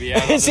that's... He's gonna be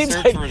out on the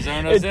search for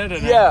Zona's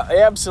internet. Yeah,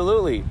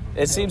 absolutely.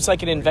 It seems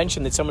like an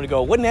invention that someone would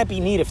go, wouldn't that be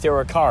neat if there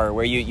were a car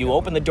where you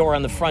open the door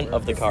on the front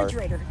of the car?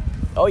 Refrigerator.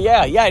 Oh,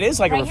 yeah, it is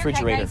like a Right here,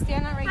 refrigerator. guys,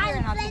 stand right here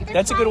and I'll take a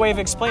That's a good way of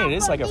explaining it. It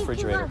is like a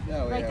refrigerator.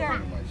 Right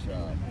there.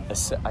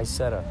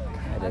 Isetta.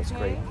 God, that's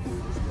great.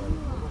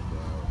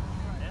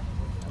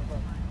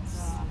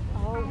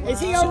 Is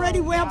he already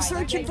web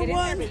searching for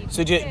one?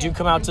 So do you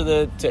come out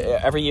to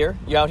every year?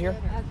 You out here?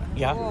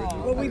 Yeah.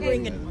 Well, we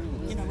bring it.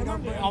 You know, we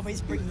don't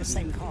always bring the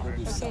same car.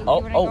 So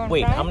Oh,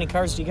 wait. How many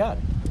cars do you got?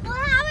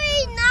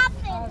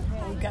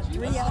 we've got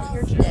 3 out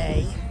here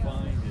today.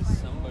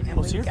 And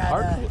Oh, so your we've got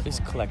car is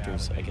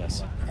collectors, I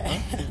guess.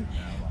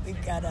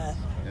 we've got a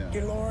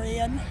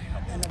DeLorean.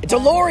 And a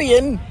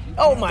DeLorean?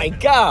 Oh, my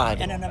God.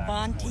 And an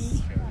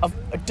Avanti. A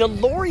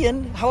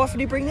DeLorean? How often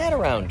do you bring that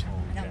around?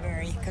 Not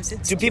very, because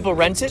it's Do people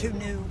rent it? Too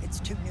new. It's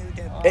too new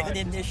to put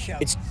in this show.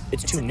 It's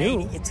too an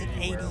new? 80, it's an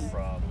 82.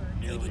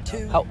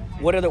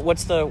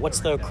 What's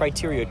the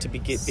criteria to be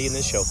in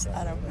this show?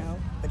 I don't know,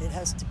 but it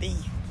has to be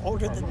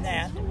older than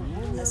that.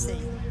 Let's see,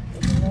 the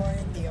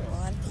DeLorean, the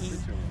Avanti.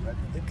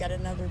 We've got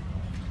another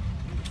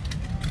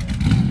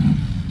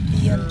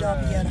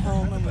BMW at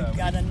home, and we've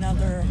got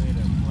another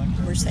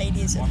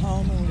Mercedes at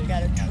home, and we've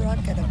got a truck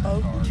and a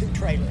boat and 2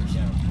 trailers.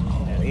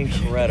 Oh,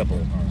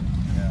 incredible.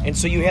 And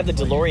so you have the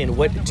DeLorean.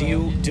 What do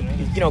you do?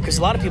 You know, because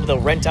a lot of people, they'll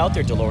rent out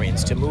their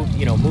DeLoreans to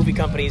movie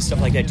companies,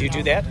 stuff like that. Do you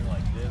do that?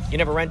 You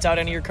never rent out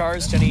any of your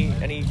cars to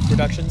any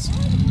productions?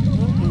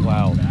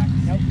 Wow.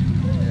 Nope.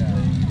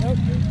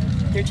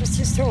 They're just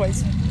his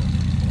toys.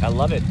 I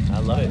love it.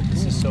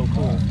 This is so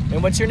cool.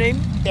 And what's your name?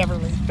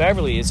 Beverly.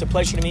 Beverly. It's a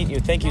pleasure to meet you.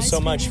 Thank you Nice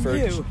so much for.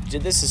 meeting you.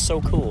 This is so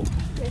cool.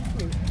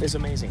 This is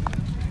amazing.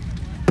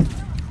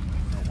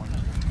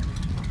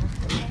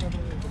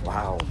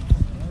 Wow.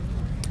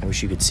 I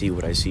wish you could see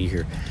what I see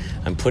here.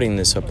 I'm putting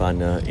this up on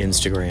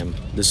Instagram.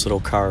 This little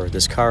car.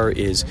 This car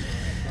is...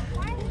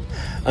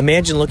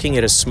 Imagine looking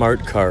at a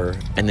smart car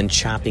and then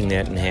chopping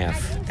that in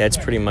half. That's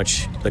pretty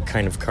much the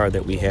kind of car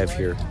that we have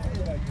here.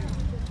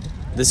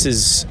 This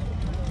is...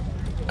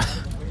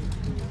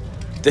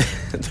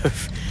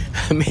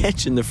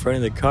 Imagine the front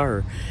of the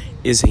car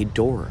is a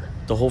door.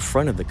 The whole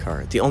front of the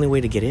car. The only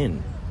way to get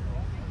in.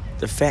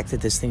 The fact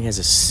that this thing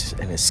has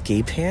an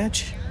escape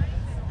hatch...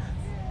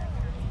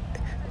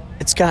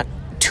 It's got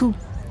two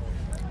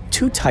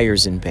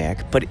tires in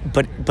back, but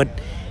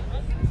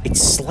it's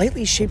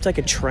slightly shaped like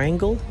a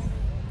triangle,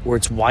 where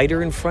it's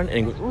wider in front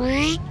and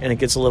it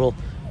gets a little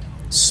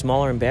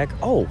smaller in back.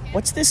 Oh,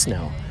 what's this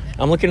now?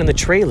 I'm looking in the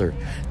trailer.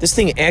 This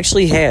thing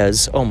actually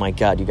has. Oh my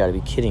God, you got to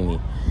be kidding me!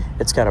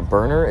 It's got a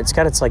burner.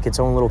 It's like its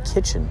own little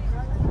kitchen.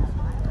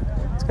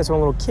 It's got its own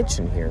little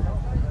kitchen here.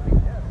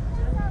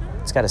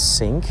 It's got a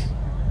sink.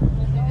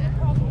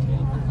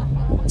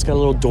 It's got a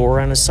little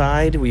door on the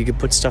side where you can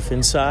put stuff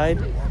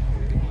inside.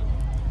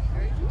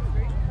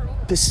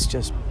 This is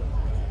just...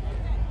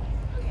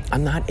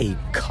 I'm not a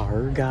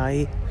car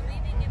guy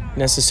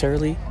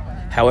necessarily.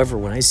 However,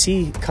 when I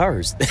see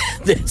cars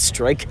that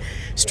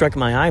strike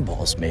my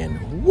eyeballs, man,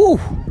 whoa.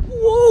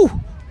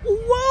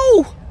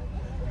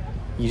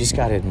 You just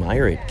got to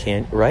admire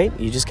it, right?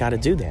 You just got to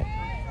do that.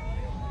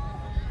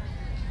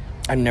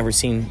 I've never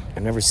seen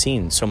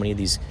so many of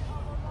these...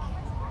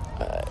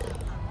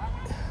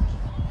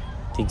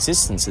 the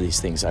existence of these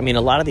things. I mean,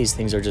 a lot of these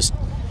things are just,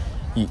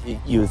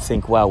 you would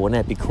think, wow,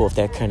 wouldn't that be cool if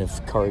that kind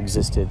of car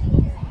existed?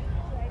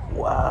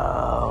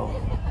 Wow.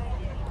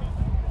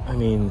 I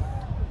mean,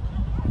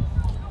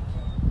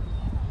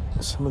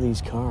 some of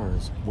these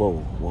cars,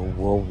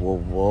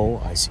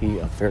 whoa. I see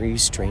a very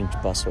strange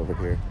bus over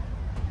here.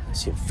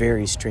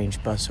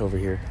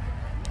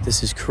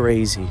 This is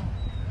crazy.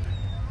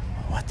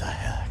 What the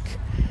heck?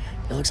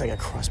 It looks like a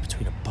cross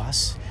between a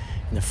bus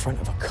and the front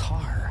of a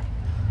car.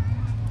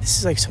 This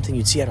is like something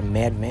you'd see out of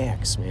Mad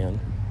Max, man.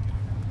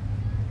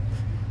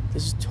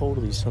 This is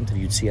totally something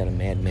you'd see out of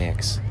Mad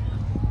Max.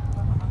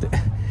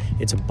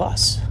 It's a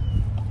bus.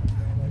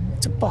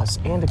 It's a bus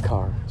and a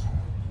car.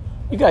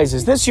 You guys,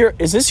 is this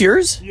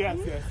yours? Yes,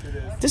 it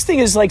is. This thing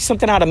is like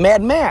something out of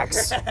Mad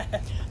Max.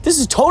 This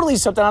is totally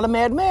something out of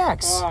Mad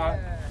Max.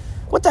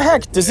 What the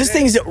heck? Does this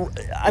thing...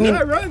 I mean,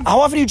 it runs.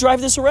 how often do you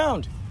drive this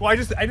around? Well, I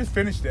just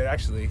finished it,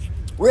 actually.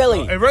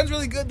 Really? It runs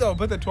really good, though.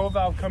 Put the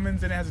 12-valve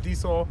Cummins in. It has a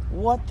diesel.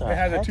 What the It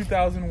has heck? a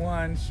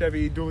 2001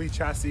 Chevy dually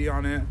chassis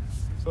on it.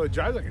 So it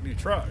drives like a new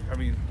truck. I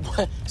mean,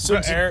 So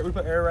we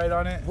put air right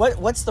on it.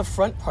 what's the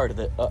front part of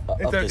the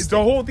It's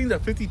the whole thing's a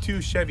 52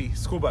 Chevy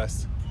school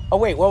bus. Oh,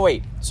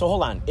 wait. So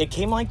hold on. It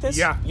came like this?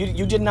 Yeah.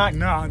 You did not...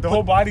 No, the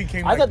whole body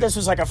came I like thought this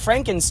was like a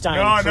Frankenstein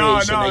No,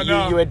 creation that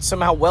no. you had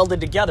somehow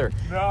welded together.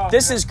 No,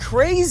 This no. is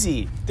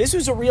crazy. This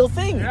was a real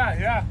thing.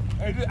 Yeah.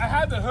 I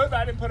had the hood,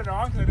 but I didn't put it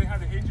on because I didn't have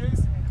the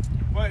hinges.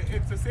 But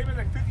it's the same as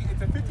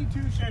it's a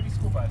 52 Chevy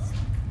school bus.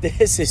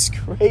 This is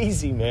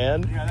crazy,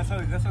 man. Yeah, that's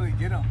how they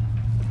get them.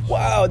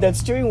 Wow, that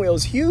steering wheel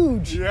is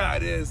huge. Yeah,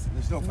 it is.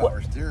 There's no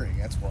power steering,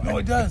 that's why. No,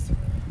 it does.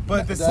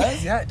 But It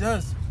does? Yeah, it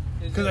does.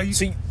 Because I used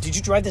So did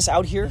you drive this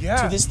out here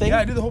to this thing? Yeah,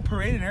 I did the whole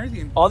parade and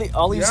everything. All these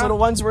Yeah. little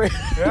ones were.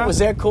 Yeah. Was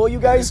that cool, you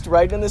guys,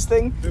 riding in this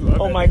thing? They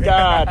love Oh it. my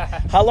God!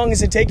 How long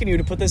has it taken you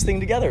to put this thing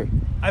together?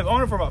 I've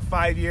owned it for about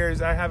 5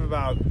 years. I have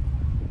about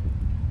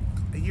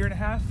a year and a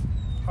half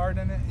hard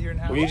in it. A year and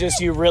a half.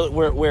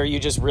 Where you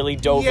just really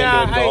dove into it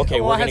and go, okay,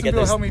 well, we're I had gonna some get people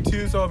this. help me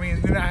too. So I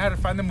mean, then I had to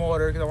find the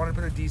motor because I wanted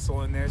to put a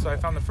diesel in there. So I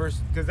found the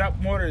first because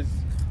that motor is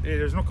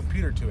there's no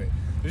computer to it.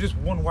 There's just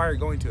one wire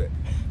going to it.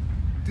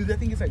 Dude, that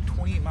thing is like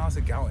 28 miles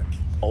a gallon.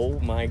 Oh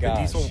my The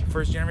gosh! diesel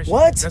first generation.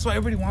 What? That's why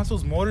everybody wants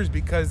those motors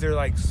because they're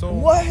like so.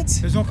 What?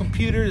 There's no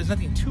computer. There's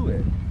nothing to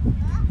it.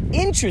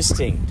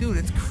 Interesting. Dude,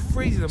 it's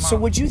crazy the amount. So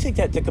would you think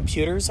that the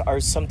computers are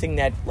something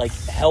that like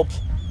help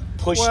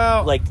push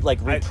Well, like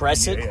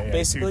repress it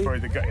basically? For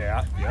the,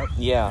 yep.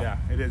 Yeah.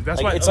 It is.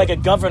 That's Like, why it's like a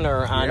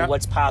governor on Yep.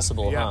 what's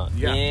possible, huh?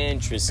 Yeah.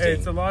 Interesting.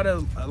 It's a lot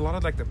of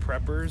like the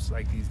preppers,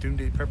 like these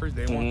doomsday preppers.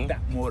 They want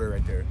that motor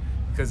right there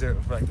because they're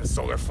for like the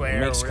solar flare.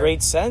 It makes or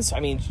great sense. I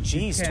mean,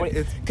 geez, can't-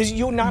 it's- because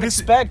you would not this-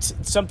 expect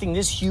something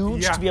this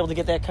huge Yeah. to be able to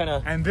get that kind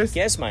of and this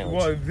gas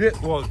mileage.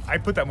 Well, I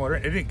put that motor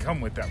in. It didn't come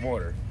with that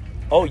motor.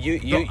 Oh, you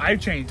So I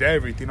changed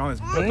everything on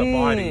this, but the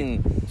body.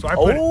 So I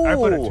put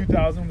Oh. a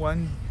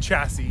 2001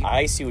 chassis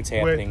I see what's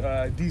happening. with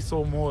a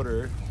diesel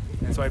motor,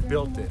 and so I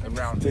built it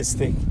around This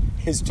thing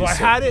is just.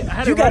 So I had it You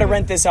got to running-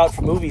 rent this out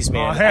for movies,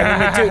 man. Oh.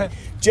 I mean,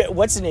 dude,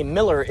 what's his name?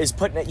 Miller is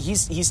putting.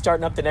 He's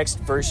starting up the next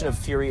version of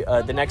Fury,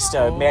 the next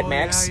Mad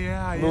Max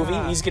movie.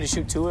 yeah. He's going to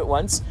shoot 2 at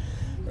once.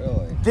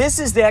 Really? This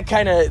is that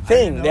kind of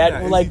thing know that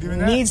that. Is he like doing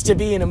that? needs to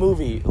be in a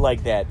movie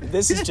like that.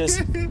 This is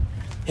just.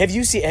 Have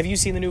you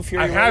seen the new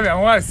Fury I Road? haven't. I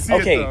want to see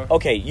it though.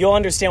 Okay, you'll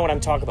understand what I'm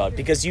talking about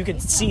because you can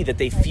see that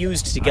they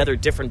fused together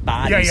different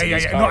bodies. in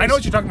these No, I know cars.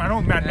 what you're talking about. I know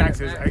what Mad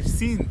Max is. I've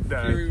seen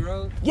Fury the.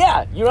 Road.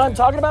 Yeah, you know what I'm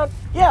talking about?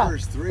 Yeah.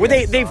 First 3 Where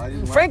I they saw, I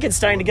didn't like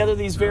Frankenstein it. together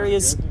these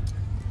various.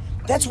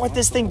 That's what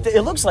this thing.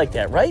 It looks like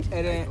that, right?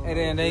 And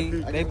then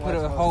they put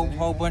a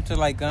whole bunch of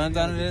like guns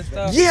on it and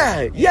stuff.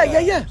 Yeah.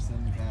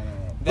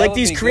 That Like would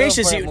these be good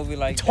creations. for a movie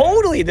like that.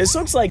 Totally. This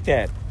looks like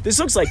that.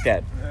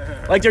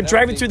 Like they're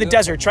driving be through the good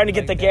desert, trying to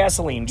get like the that.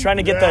 gasoline, trying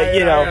to get the,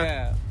 you know.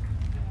 Yeah.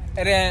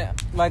 And then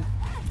like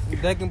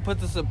they can put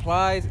the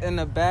supplies in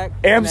the back.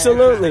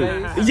 Absolutely. in the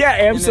extra space.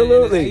 Yeah,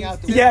 absolutely. And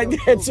then- Yeah,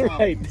 that's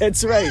right.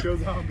 That's right.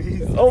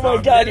 Oh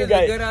my God, you That is a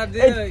guys. good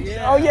idea, It-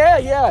 yeah. Oh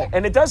yeah.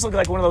 And it does look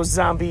like one of those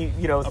zombie,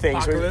 things where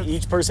Apocalypse.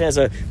 each person has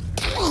a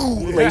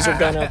laser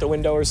gun out the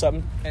window or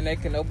something. And they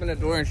can open the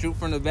door and shoot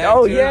from the back.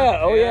 Oh too.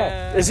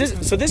 yeah.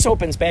 So this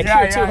opens back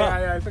here too, huh?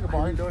 Yeah. It's like a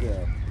barn door.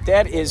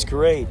 That is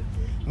great.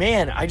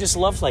 Man, I just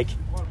love like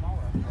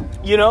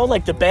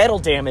the battle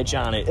damage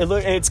on it.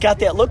 It's got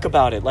that look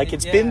about it, like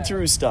it's been Yeah.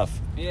 through stuff.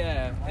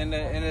 Yeah, and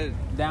the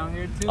down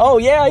here too. Oh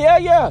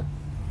yeah.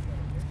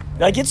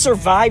 Like it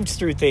survived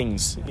through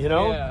things,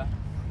 Yeah.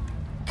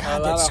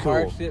 God, a lot that's of cool.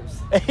 hardships.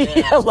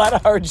 Yeah, a lot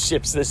of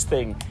hardships. This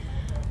thing.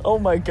 Oh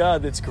my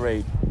God, that's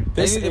great.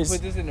 They This need to is.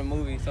 put this in the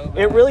movie. So bad.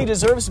 It really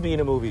deserves to be in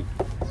a movie.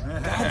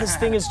 God, this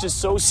thing is just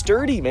so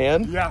sturdy,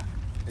 man. Yeah.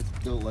 It's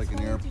built like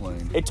an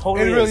airplane. It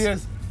totally It really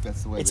is.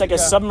 That's the way It's they like a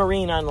do it.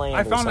 submarine on land.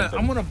 I or found that. something.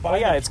 I'm gonna buy Oh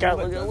yeah, the it's got.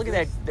 tool that Look does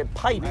at that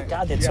pipe.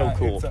 God, that's so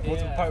cool.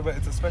 It's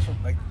it's a special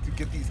like to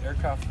get these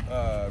aircraft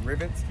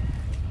rivets,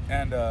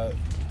 and I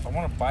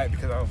want to buy it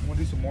because I want to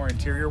do some more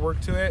interior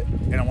work to it,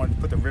 and I want to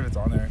put the rivets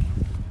on there.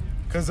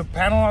 Because the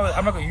panel,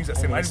 I'm not gonna use that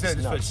same. I just did it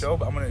just for the show,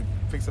 but I'm gonna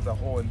fix up the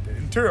whole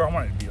interior. I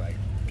want it to be like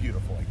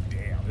beautiful. Like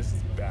damn, this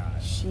is bad.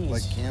 Jeez.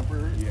 Like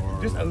camper?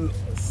 Or Just a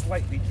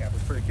slightly camper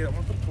for the kid. I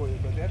want to put toilet,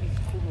 but they have these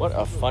cool. What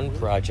a fun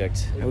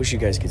project. I wish you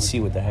guys could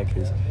see what the heck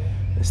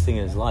this thing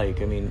is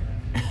like. I mean,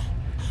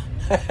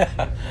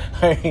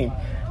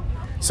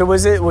 so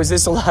was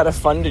this a lot of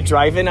fun to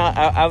drive in out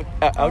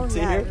to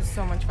yeah, here? it was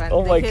so much fun.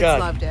 Oh The my kids God.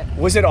 loved it.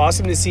 Was it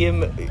awesome to see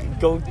him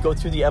go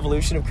through the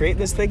evolution of creating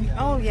this thing?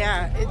 Oh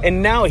yeah,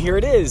 And now here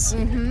it is.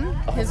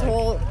 his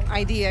whole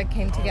idea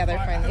came together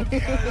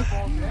finally.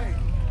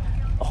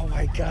 Oh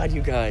my God,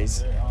 you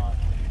guys.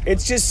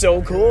 It's just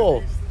so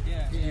cool.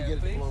 Did you get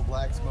it to blow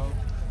black smoke?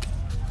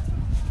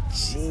 I'll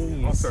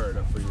Jeez. start it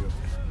up for you.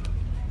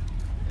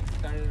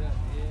 Start it up,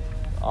 yeah.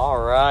 All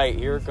right,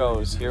 here it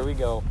goes. Here we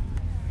go.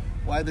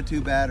 Why the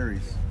 2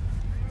 batteries?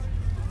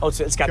 Oh,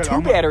 so it's got 'Cause 2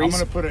 I'm batteries.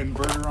 gonna put an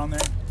inverter on there.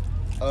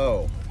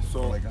 Oh,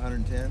 So so like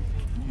 110?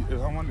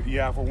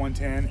 for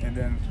 110, and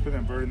then put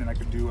an inverter, and then I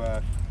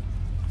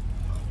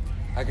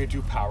could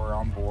do power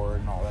on board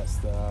and all that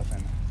stuff,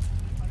 and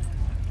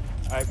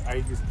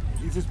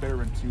it's just better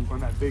run 2 on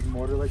that big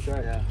motor like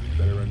that. Yeah, it's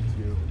better run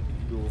 2.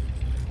 Dual.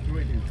 You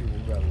might do 2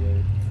 move out of the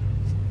way.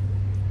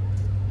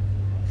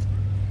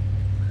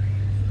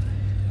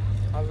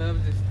 I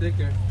love this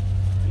sticker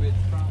with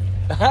Trump.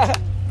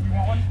 You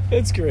want one?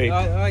 It's great.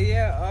 Oh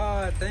yeah.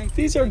 Oh, thank you.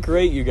 These are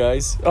great, you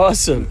guys.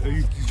 Awesome. Are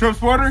you Trump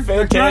supporter?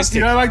 Fantastic.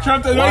 You like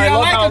Trump? Well, No, I you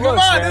love like how him. it Come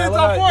looks, on, man. dude, I it's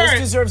love all it. for This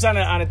it.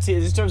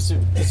 deserves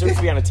deserves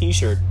to be on a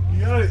T-shirt.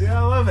 Yeah, I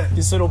love it.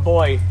 This little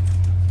boy.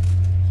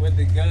 With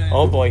the gun.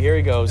 Oh boy, here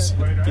he goes.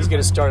 He's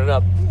gonna start it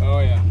up. Oh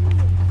yeah.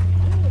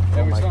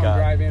 Oh We my saw him God.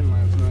 drive in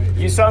last night.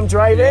 You saw him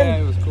drive Yeah, it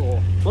in? was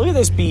cool. Look at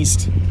this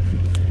beast.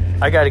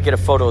 I got to get a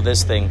photo of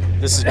this thing.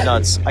 This is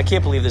nuts. I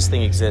can't believe this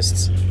thing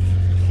exists.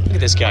 Look at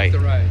this guy.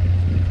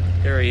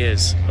 There he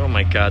is. Oh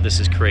my God,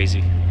 this is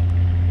crazy.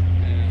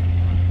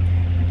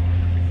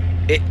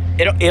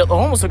 It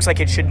almost looks like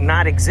it should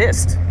not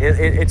exist.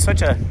 It's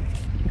such a...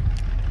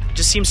 It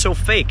just seems so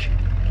fake.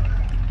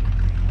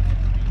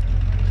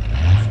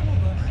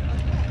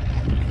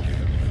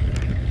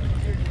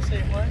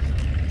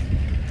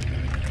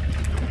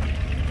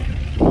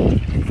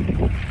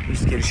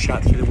 Just get a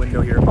shot through the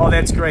window here. Oh,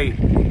 that's great.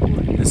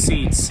 The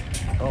seats.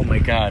 Oh my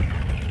God.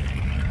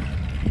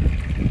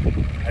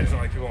 I just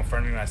don't like people in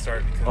front of me when I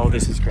start. Oh,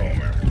 this is great.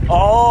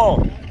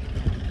 Oh!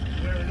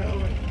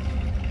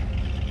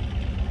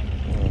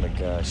 Oh my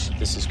gosh,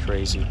 this is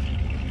crazy.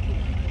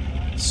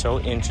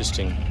 So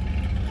interesting.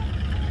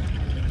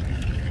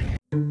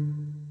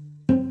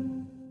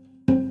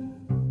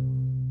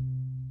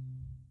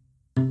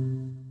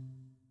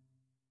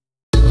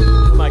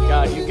 Oh my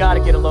God, you gotta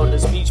get a load of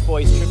this Beach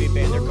Boys tribute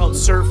band. They're called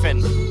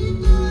Surfin'.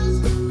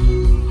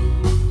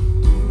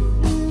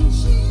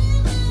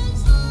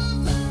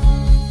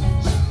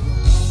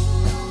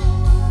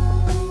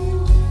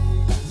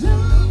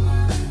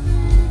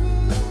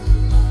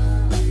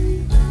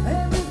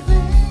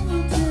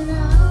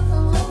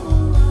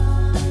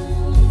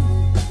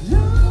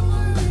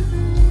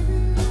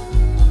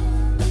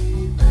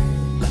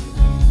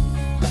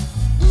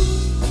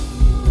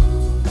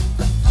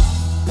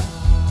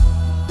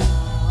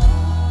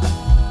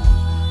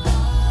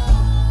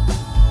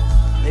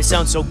 They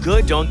sound so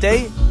good, don't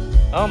they?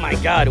 Oh my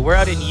God, we're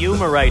out in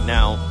Yuma right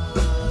now.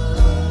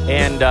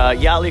 And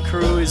Yachtly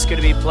Crew is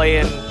going to be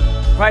playing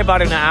probably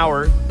about an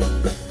hour.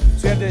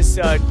 So we have this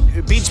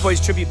Beach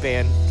Boys tribute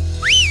band.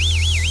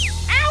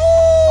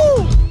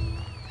 Ow!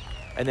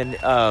 And then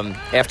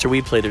after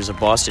we play, there's a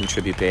Boston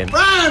tribute band.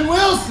 Brian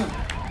Wilson!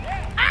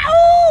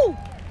 Ow!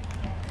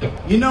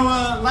 You know,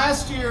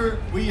 last year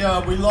we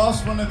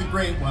lost one of the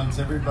great ones,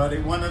 everybody.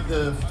 One of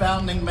the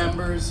founding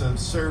members of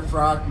surf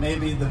rock,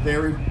 maybe the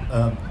very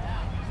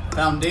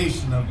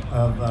foundation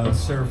of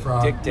surf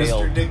rock, Dick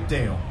Dale. Mr. Dick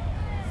Dale.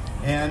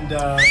 And we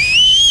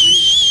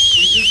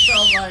just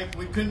felt like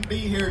we couldn't be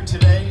here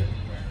today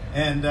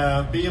and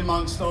be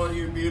amongst all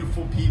you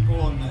beautiful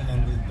people and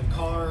the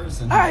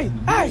cars and the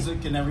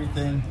music and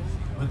everything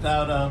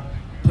without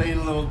playing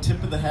a little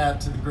tip of the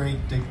hat to the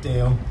great Dick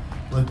Dale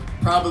with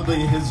probably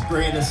his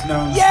greatest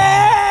known song.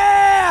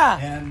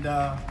 And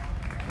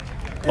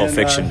Pulp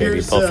Fiction,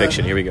 baby. Pulp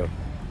Fiction. Here we go.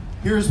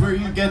 Here's where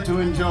you get to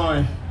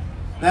enjoy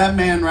that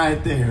man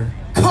right there,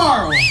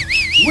 Carl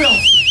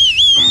Wilson.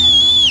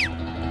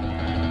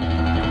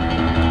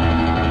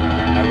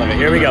 I love it.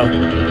 Here we go.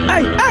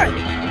 Hey, hey!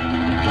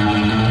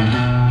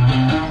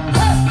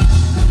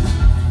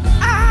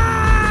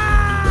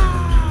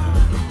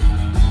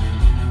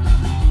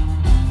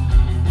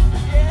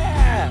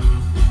 Yeah!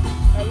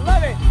 I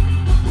love it!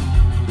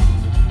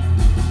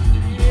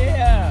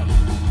 Yeah!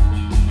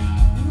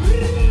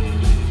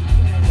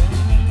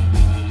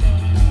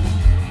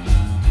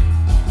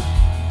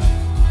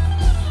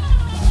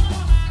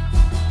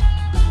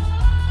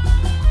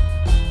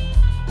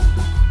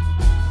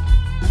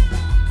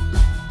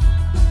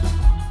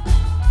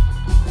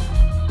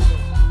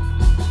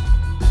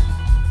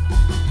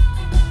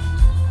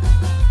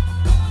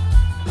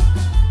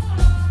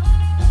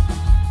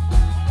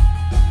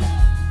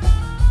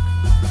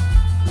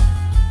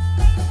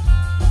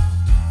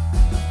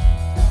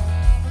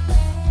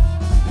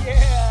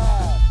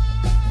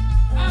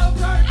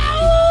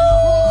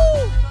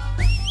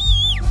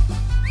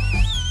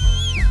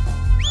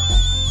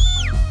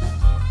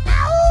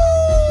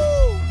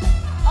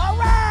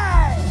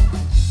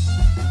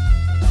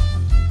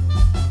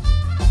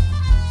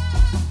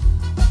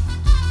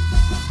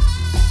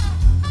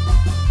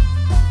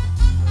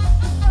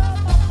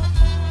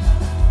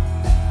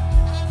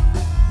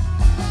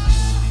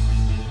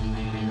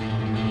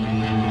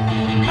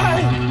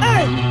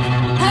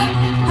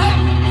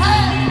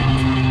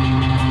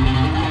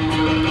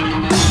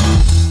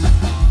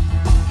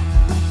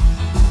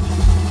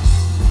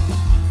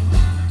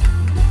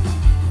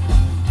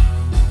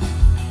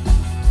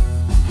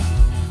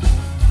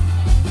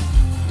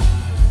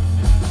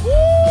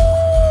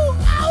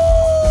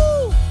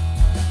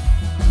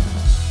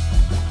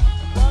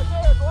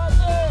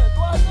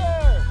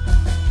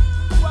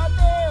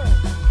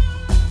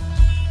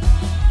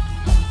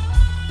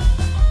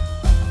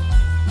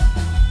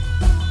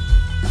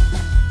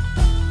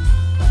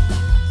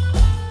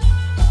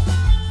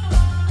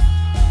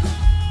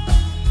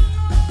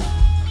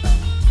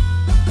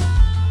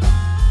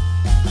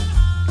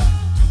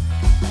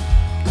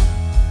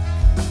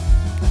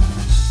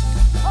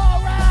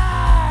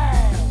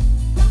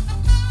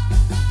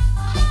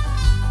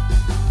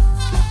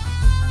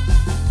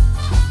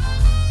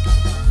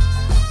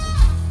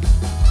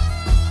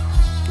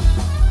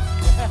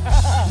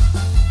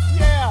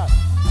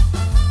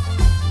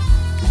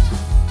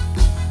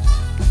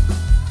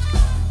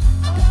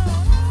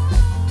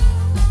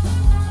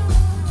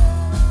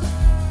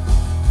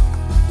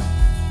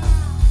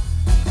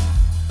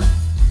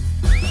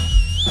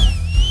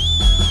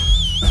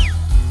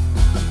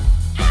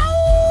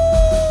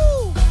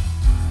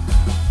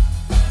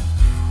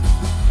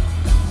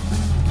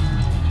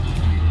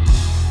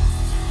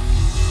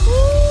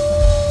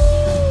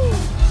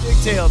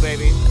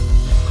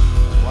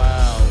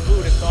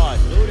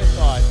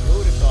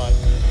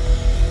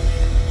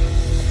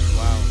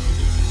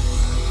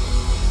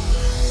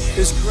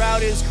 This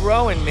crowd is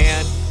growing,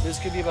 man. There's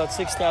gonna be about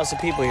 6,000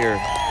 people here.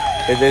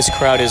 And this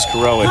crowd is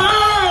growing.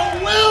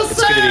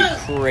 It's gonna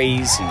be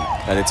crazy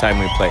by the time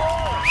we play.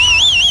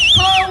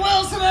 Carl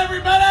Wilson,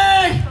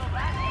 everybody!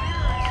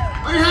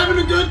 Are you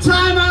having a good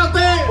time out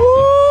there?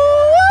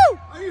 Woo!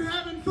 Are you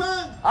having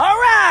fun? All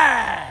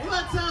right!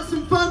 Let's have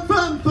some fun.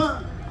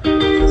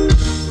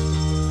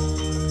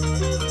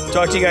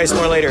 Talk to you guys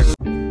more later.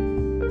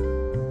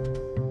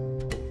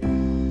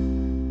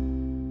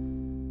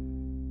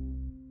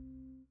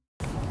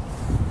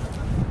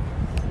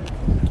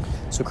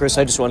 So, Chris,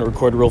 I just want to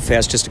record real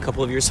fast just a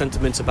couple of your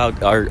sentiments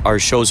about our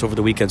shows over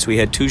the weekend. So we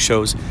had two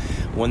shows,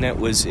 one that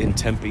was in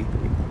Tempe.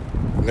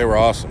 They were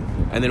awesome.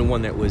 And then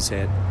one that was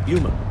at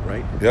Yuma,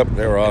 right? Yep,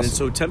 they were awesome. And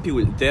so Tempe,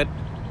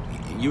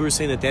 you were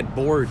saying that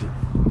board,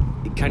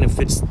 it kind of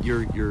fits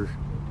your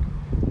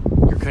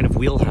kind of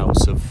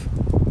wheelhouse of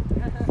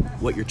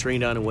what you're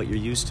trained on and what you're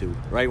used to,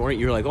 right? Weren't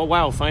you like, oh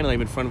wow, finally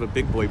I'm in front of a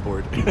big boy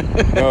board?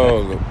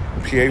 No, the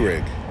PA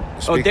rig.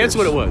 Oh, that's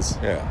what it was.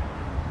 Yeah.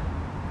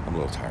 I'm a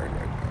little tired right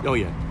now. Oh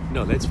yeah.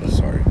 No, that's fine.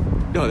 Sorry.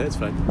 No, that's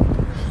fine.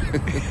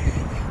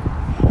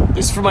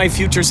 This is for my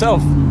future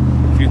self.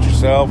 Future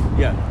self?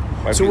 Yeah.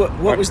 So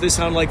what was the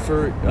sound like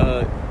for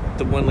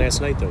the one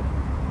last night, though?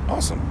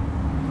 Awesome.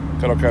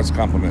 Got all kinds of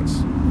compliments.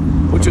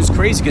 Which was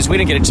crazy because we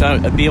didn't get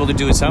to be able to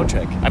do a sound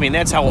check. I mean,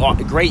 that's how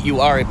great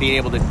you are at being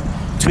able to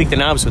tweak the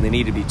knobs when they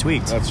need to be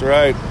tweaked. That's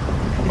right.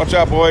 Watch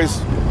out,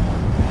 boys.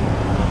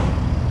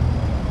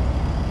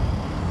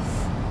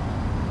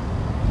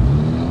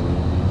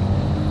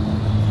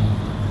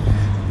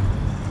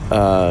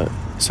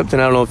 Something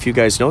I don't know if you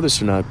guys know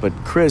this or not, but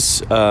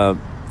Chris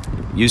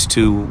used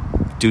to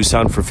do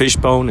sound for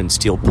Fishbone and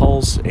Steel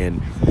Pulse,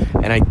 and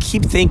I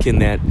keep thinking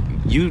that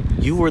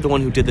you were the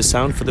one who did the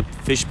sound for the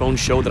Fishbone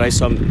show that I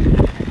saw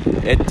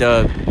at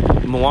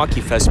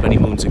Milwaukee Fest many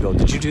moons ago.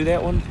 Did you do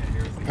that one?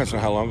 Depends on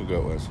how long ago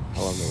it was.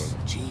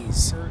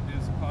 Jeez. Kurt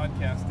is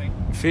podcasting.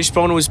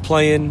 Fishbone was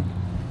playing,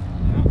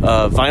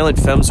 Violent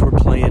Femmes were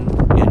playing,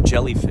 and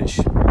Jellyfish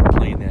were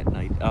playing that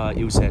night.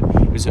 It was at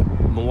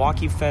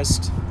Milwaukee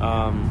Fest.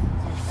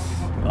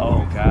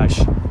 Oh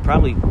gosh,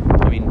 probably.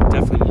 I mean,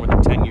 definitely more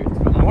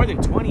than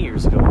 20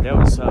 years ago. That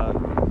was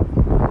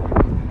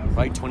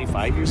probably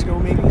 25 years ago,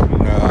 maybe. No,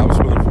 I was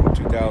with them from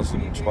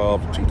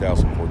 2012 to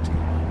 2014.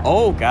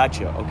 Oh,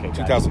 gotcha. Okay,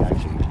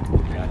 2015.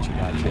 Gotcha.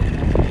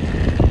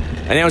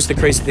 And that was the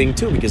crazy thing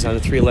too, because on the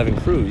 311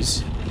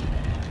 cruise,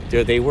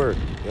 there they were.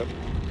 Yep.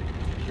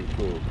 Pretty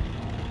cool.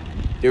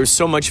 They were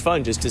so much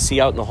fun just to see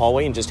out in the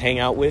hallway and just hang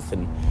out with,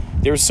 and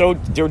they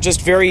were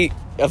just very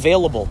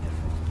available.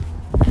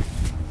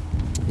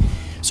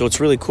 So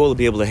it's really cool to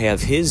be able to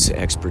have his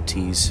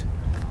expertise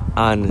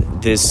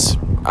on this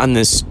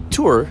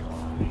tour,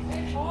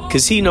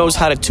 because he knows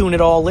how to tune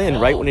it all in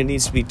right when it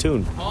needs to be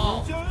tuned.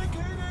 Paul.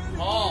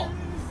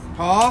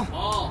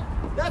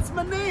 That's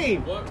my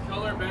name. What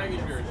color bag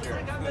is yours here?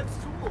 I got that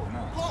stool.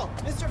 Paul,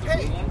 Mr.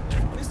 Pate.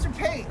 Mr.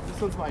 Pate.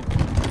 This one's mine.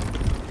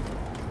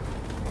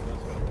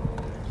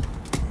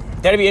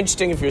 That'd be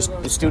interesting if your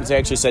students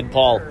actually said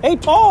Paul. Hey,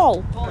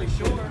 Paul.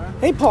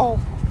 Hey, Paul.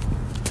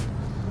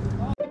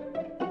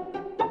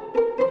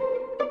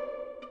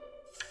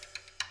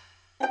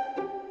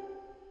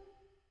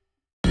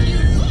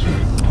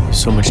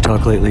 So much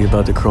talk lately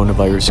about the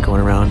coronavirus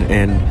going around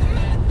and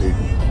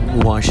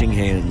washing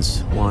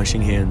hands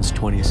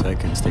 20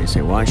 seconds. They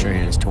say wash your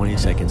hands 20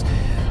 seconds.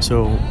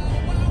 So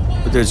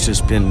there's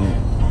just been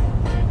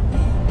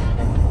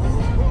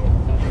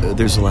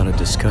there's a lot of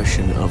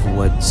discussion of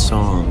what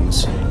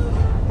songs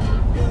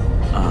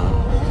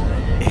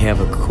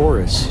have a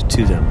chorus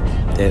to them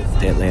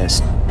that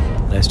last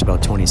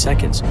about 20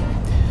 seconds.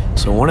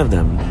 So one of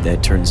them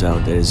that turns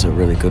out that is a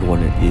really good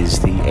one is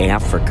the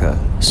Africa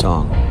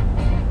song,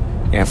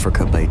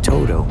 Africa by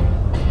Toto.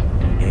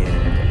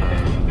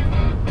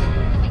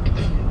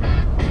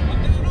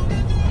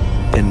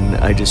 And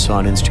I just saw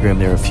on Instagram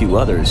there are a few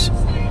others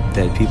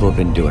that people have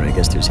been doing. I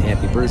guess there's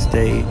Happy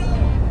Birthday,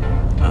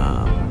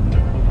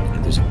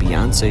 and there's a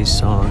Beyonce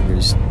song,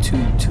 there's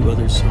two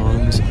other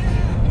songs.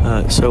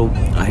 So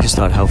I just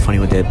thought, how funny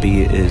would that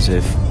be is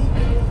if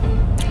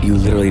you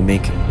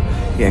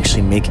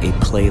actually make a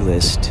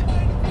playlist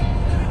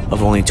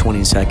of only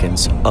 20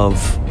 seconds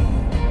of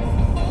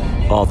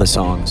all the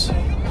songs,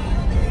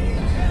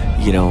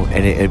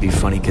 and it'd be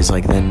funny because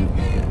like then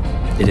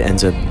it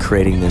ends up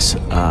creating this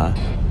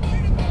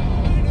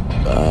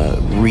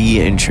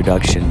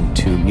reintroduction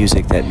to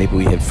music that maybe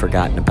we had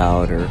forgotten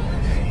about or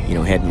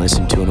hadn't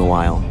listened to in a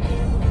while,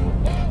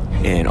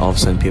 and all of a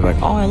sudden people are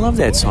like, oh, I love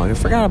that song, I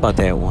forgot about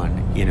that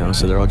one,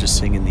 so they're all just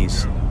singing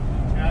these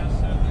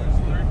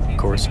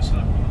choruses.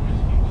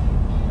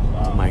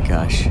 Oh my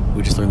gosh,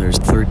 we just learned there's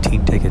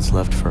 13 tickets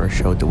left for our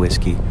show at the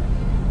Whiskey.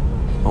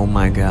 Oh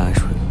my gosh,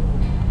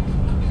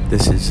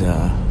 this is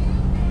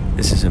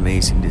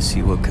amazing to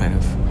see what kind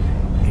of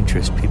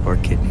interest people are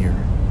getting here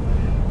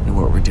and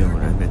what we're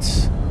doing.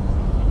 It's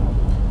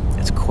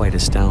quite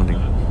astounding.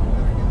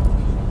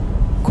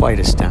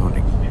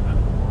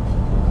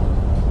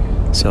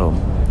 So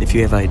if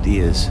you have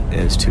ideas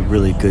as to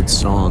really good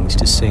songs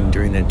to sing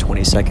during that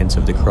 20 seconds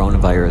of the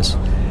coronavirus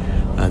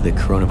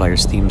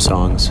theme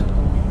songs,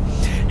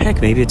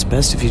 heck, maybe it's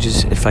best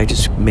if I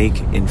just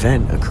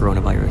invent a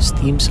coronavirus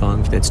theme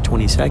song that's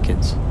 20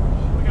 seconds.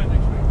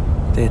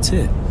 That's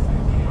it.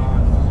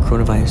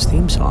 Coronavirus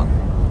theme song.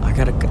 I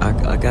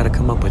gotta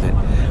come up with it.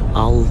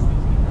 I'll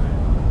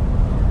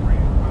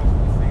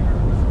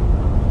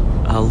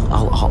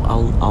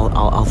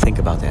think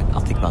about that.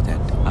 I'll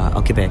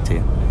get back to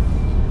you.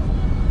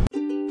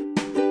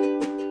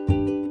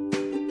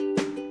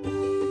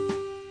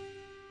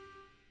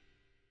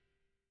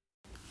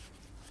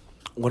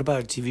 What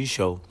about a TV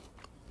show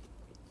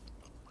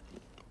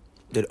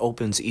that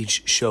opens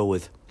each show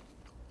with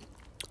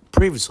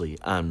previously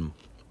on,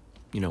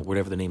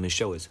 whatever the name of the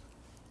show is?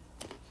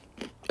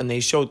 And they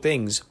show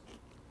things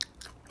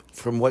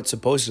from what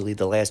supposedly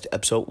the last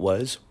episode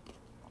was,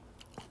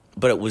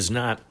 but it was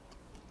not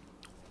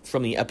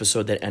from the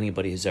episode that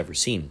anybody has ever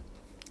seen.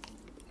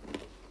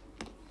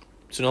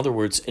 So in other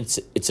words,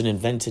 it's an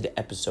invented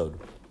episode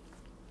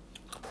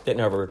that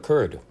never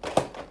occurred,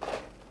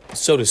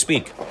 so to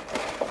speak.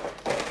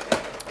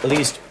 At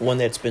least one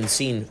that's been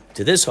seen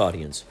to this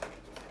audience.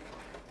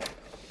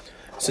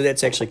 So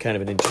that's actually kind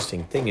of an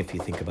interesting thing if you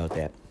think about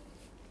that.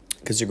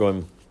 Because you're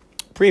going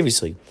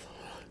previously.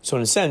 So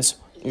in a sense,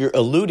 you're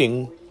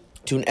alluding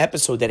to an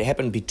episode that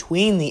happened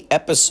between the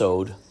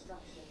episode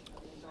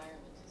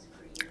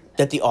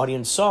that the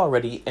audience saw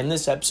already and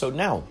this episode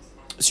now.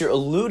 So you're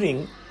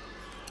alluding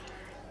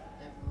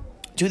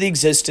to the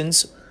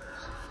existence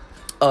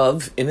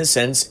of, in a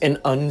sense, an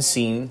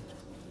unseen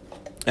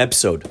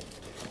episode.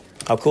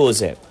 How cool is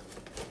that?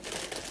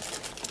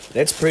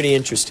 That's pretty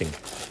interesting.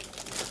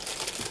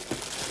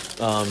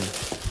 I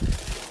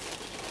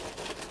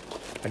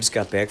just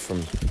got back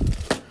from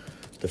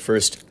the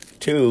first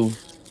 2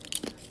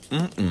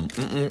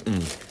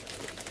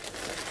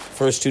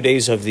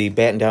 days of the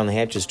Batten Down the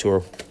Hatches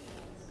tour.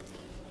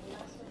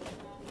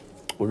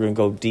 We're going to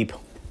go deep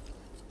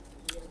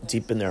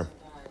in there.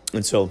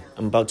 And so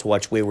I'm about to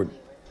watch Wayward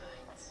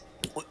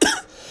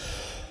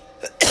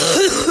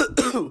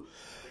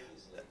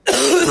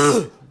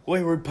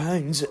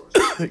Pines.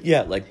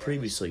 Yeah, like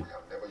previously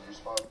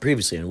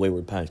in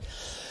Wayward Pines.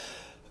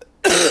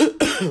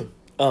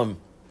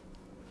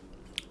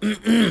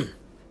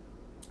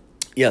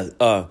 Yeah,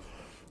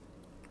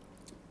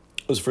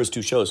 those first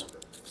 2 shows.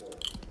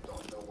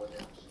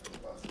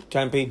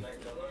 Tempe,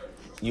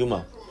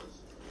 Yuma.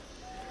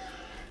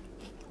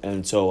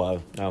 And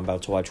so now I'm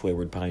about to watch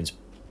Wayward Pines.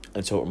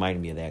 And so it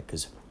reminded me of that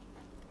because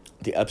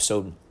the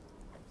episode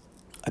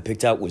I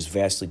picked out was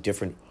vastly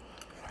different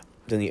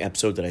than the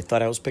episode that I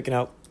thought I was picking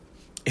out.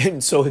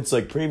 And so it's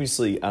like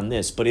previously on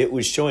this, but it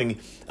was showing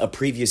a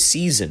previous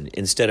season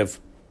instead of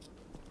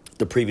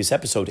the previous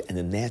episode. And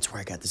then that's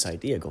where I got this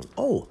idea going,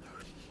 oh,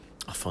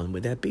 how fun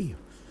would that be?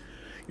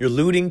 You're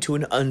alluding to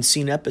an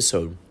unseen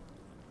episode.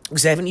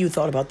 Because haven't you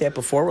thought about that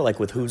before? Like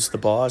with Who's the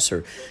Boss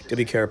or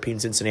WKRP in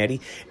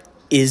Cincinnati?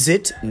 Is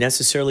it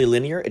necessarily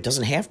linear? It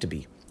doesn't have to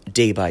be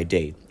day by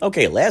day.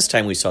 Okay, last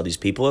time we saw these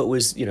people, it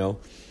was,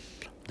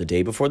 the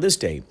day before this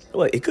day.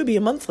 Well, it could be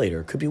a month later.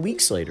 It could be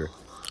weeks later.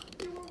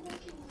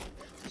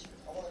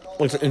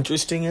 What's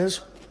interesting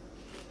is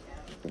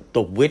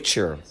The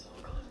Witcher,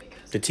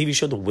 the TV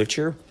show The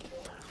Witcher,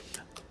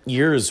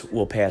 years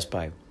will pass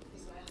by.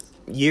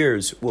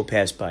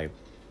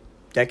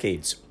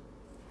 Decades.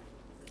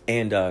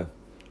 And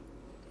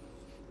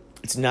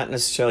it's not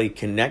necessarily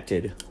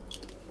connected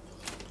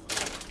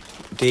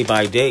day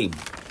by day.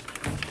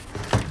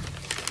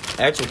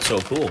 That's what's so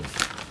cool.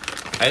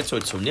 That's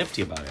what's so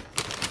nifty about it.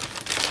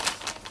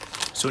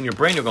 So in your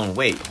brain, you're going,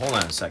 wait, hold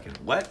on a second.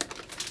 What?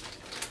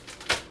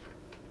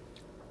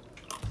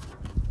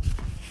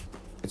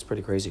 It's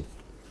pretty crazy.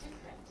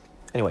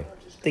 Anyway,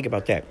 think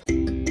about that.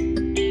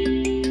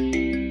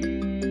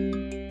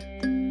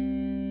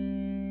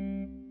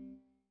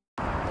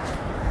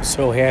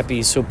 So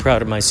happy, so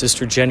proud of my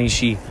sister Jenny.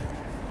 She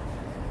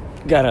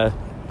got a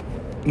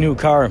new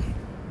car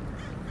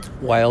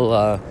while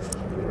I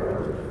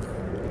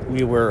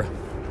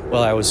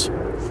was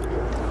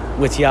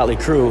with Yachtly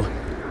Crew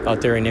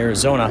out there in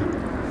Arizona.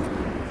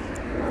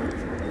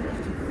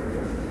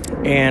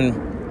 And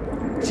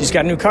she's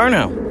got a new car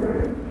now.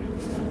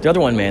 The other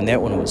one, man,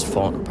 that one was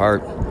falling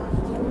apart.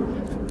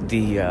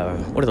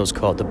 What are those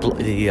called?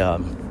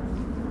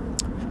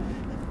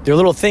 They're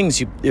little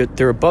things.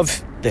 They're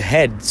above the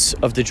heads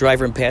of the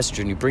driver and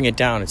passenger, and you bring it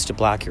down. It's to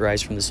block your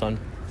eyes from the sun.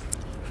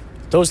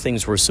 Those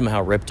things were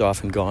somehow ripped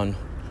off and gone.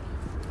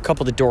 A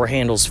couple of the door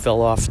handles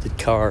fell off the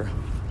car.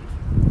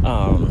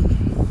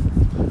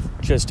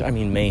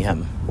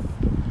 Mayhem.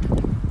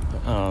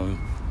 I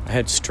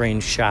had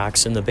strange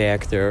shocks in the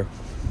back there.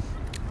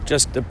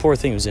 Just the poor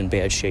thing was in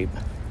bad shape.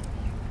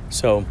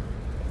 So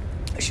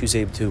she was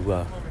able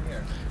to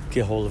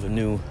get hold of a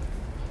new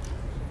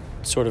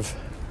sort of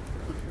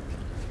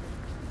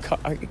car.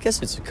 I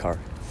guess it's a car.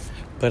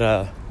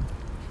 But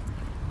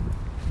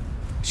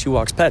she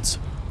walks pets.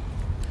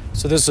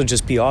 So this will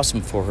just be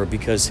awesome for her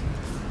because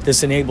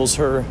this enables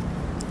her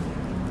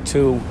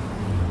to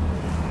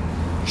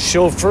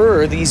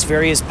chauffeur these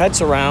various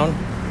pets around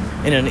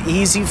in an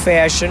easy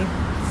fashion.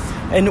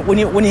 And when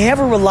you have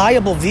a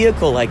reliable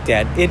vehicle like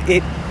that,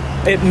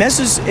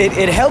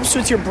 it helps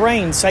with your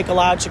brain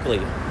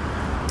psychologically.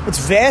 It's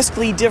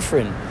vastly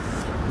different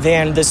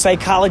than the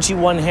psychology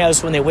one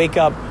has when they wake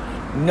up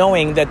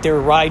knowing that their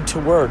ride to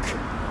work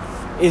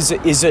is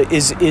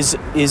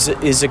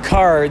a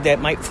car that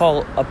might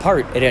fall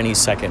apart at any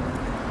second.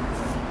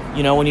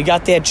 You know, when you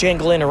got that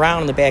jangling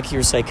around in the back of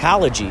your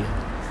psychology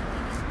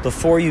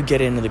before you get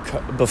into the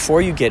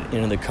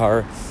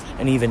car,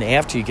 and even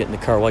after you get in the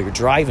car while you're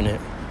driving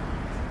it,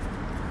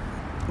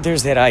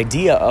 there's that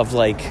idea of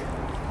like,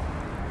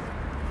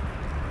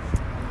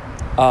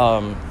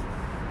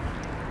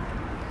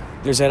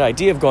 there's that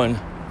idea of going,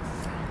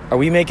 are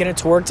we making it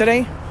to work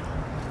today?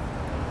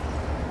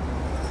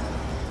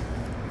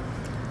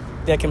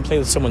 That can play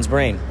with someone's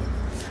brain.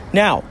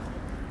 Now,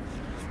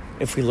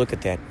 if we look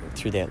at that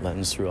through that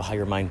lens, through a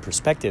higher mind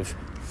perspective,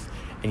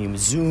 and you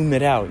zoom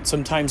it out,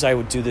 sometimes I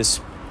would do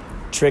this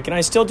trick, and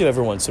I still do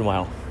every once in a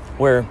while,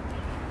 where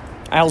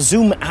I'll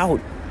zoom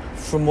out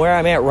from where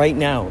I'm at right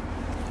now.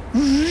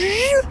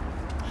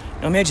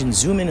 Now imagine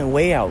zooming and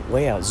way out,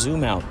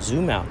 zoom out,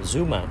 zoom out,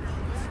 zoom out.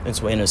 And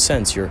so in a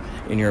sense, you're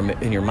in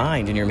your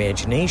mind, in your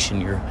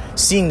imagination, you're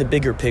seeing the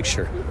bigger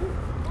picture.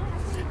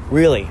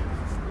 Really.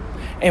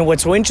 And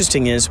what's so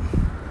interesting is,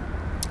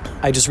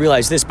 I just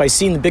realized this, by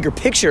seeing the bigger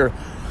picture,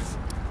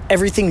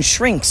 everything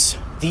shrinks.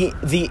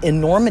 The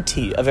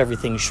enormity of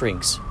everything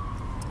shrinks.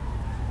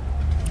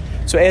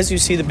 So as you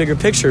see the bigger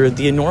picture,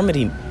 the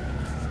enormity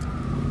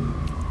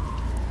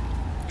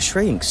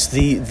shrinks.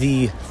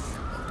 The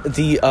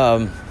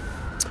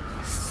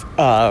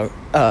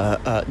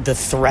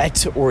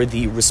threat or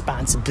the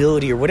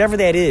responsibility or whatever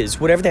that is,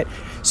 whatever that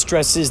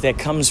stress is that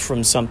comes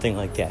from something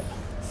like that,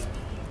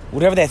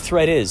 whatever that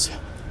threat is,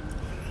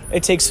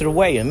 it takes it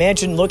away.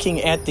 Imagine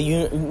looking at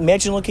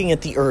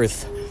the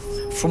Earth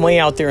from way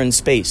out there in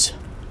space.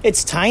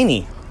 It's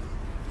tiny.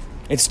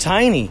 It's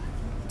tiny.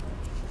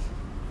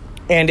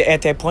 And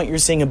at that point, you're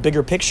seeing a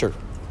bigger picture.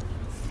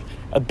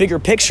 A bigger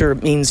picture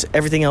means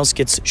everything else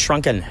gets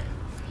shrunken.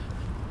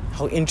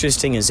 How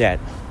interesting is that?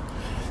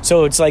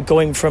 So it's like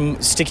going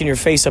from sticking your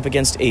face up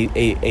against a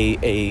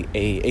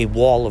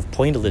wall of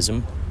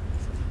pointillism,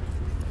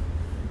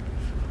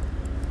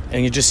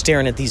 and you're just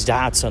staring at these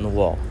dots on the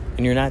wall,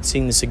 and you're not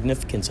seeing the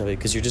significance of it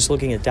because you're just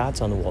looking at dots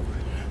on the wall.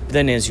 But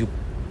then as you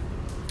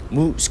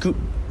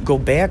go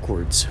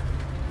backwards,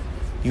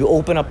 you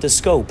open up the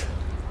scope.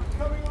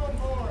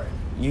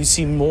 You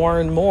see more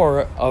and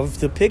more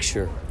of the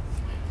picture,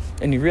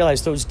 and you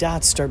realize those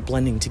dots start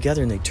blending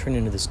together and they turn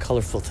into this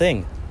colorful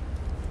thing.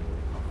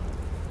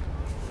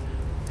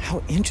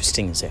 How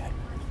interesting is that?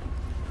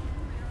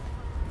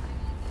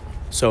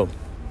 So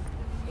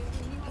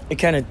it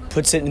kind of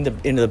puts it into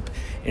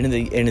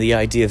the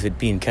idea of it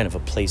being kind of a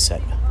play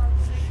set.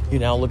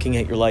 You're now looking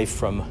at your life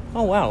from,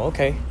 oh wow,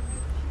 okay,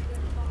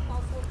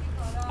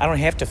 I don't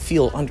have to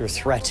feel under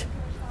threat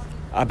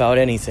about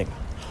anything.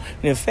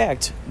 And in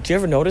fact, do you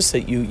ever notice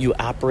that you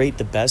operate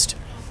the best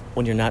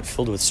when you're not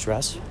filled with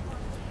stress?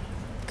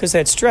 Because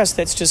that stress,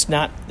 that's just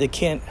not, it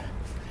can't,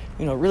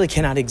 it really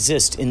cannot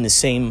exist in the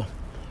same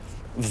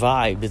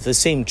vibe, the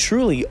same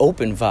truly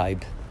open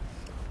vibe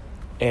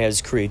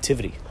as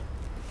creativity.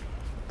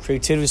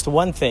 Creativity is the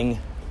one thing.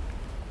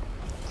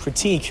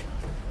 Critique,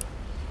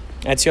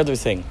 that's the other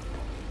thing.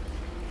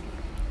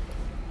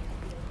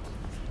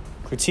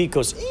 Critique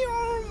goes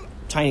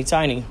tiny,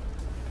 tiny.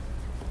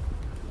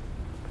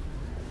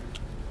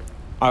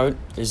 Art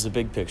is the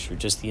big picture,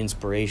 just the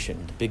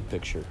inspiration, the big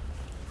picture.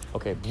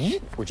 Okay,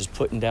 we're just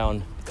putting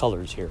down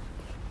colors here.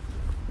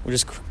 We're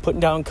just putting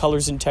down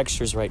colors and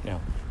textures right now.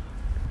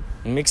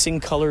 Mixing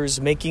colors,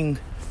 making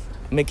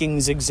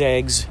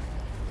zigzags,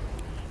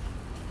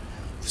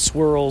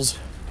 swirls,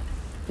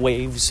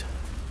 waves,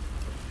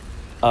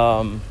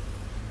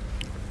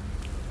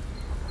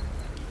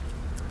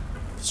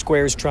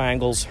 squares,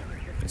 triangles,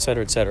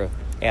 etc.,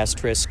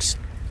 asterisks.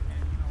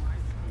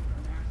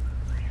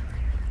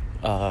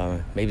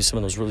 Maybe some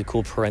of those really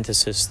cool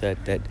parentheses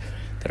that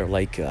are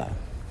like they're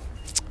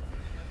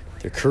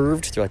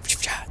curved. They're like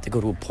they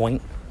go to a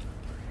point.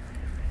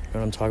 You know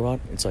what I'm talking about?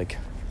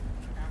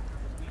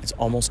 It's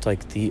almost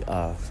like the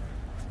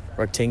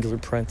rectangular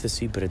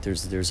parenthesis, but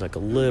there's like a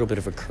little bit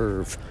of a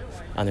curve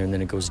on there, and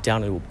then it goes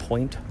down to a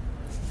point.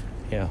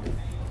 Yeah.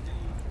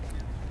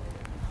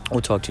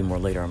 We'll talk to you more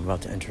later. I'm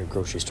about to enter a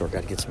grocery store.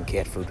 Got to get some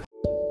cat food.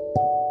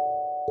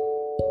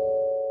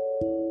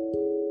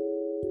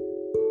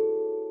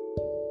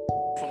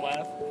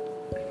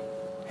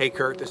 Hey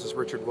Kurt, this is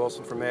Richard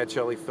Wilson from Mad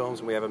Shelley Films,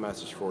 and we have a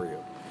message for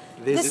you.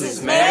 This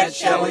is Mad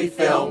Shelley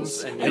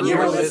Films, and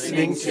you're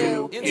listening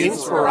to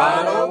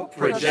Inspirato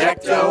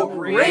Projecto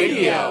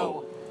Radio.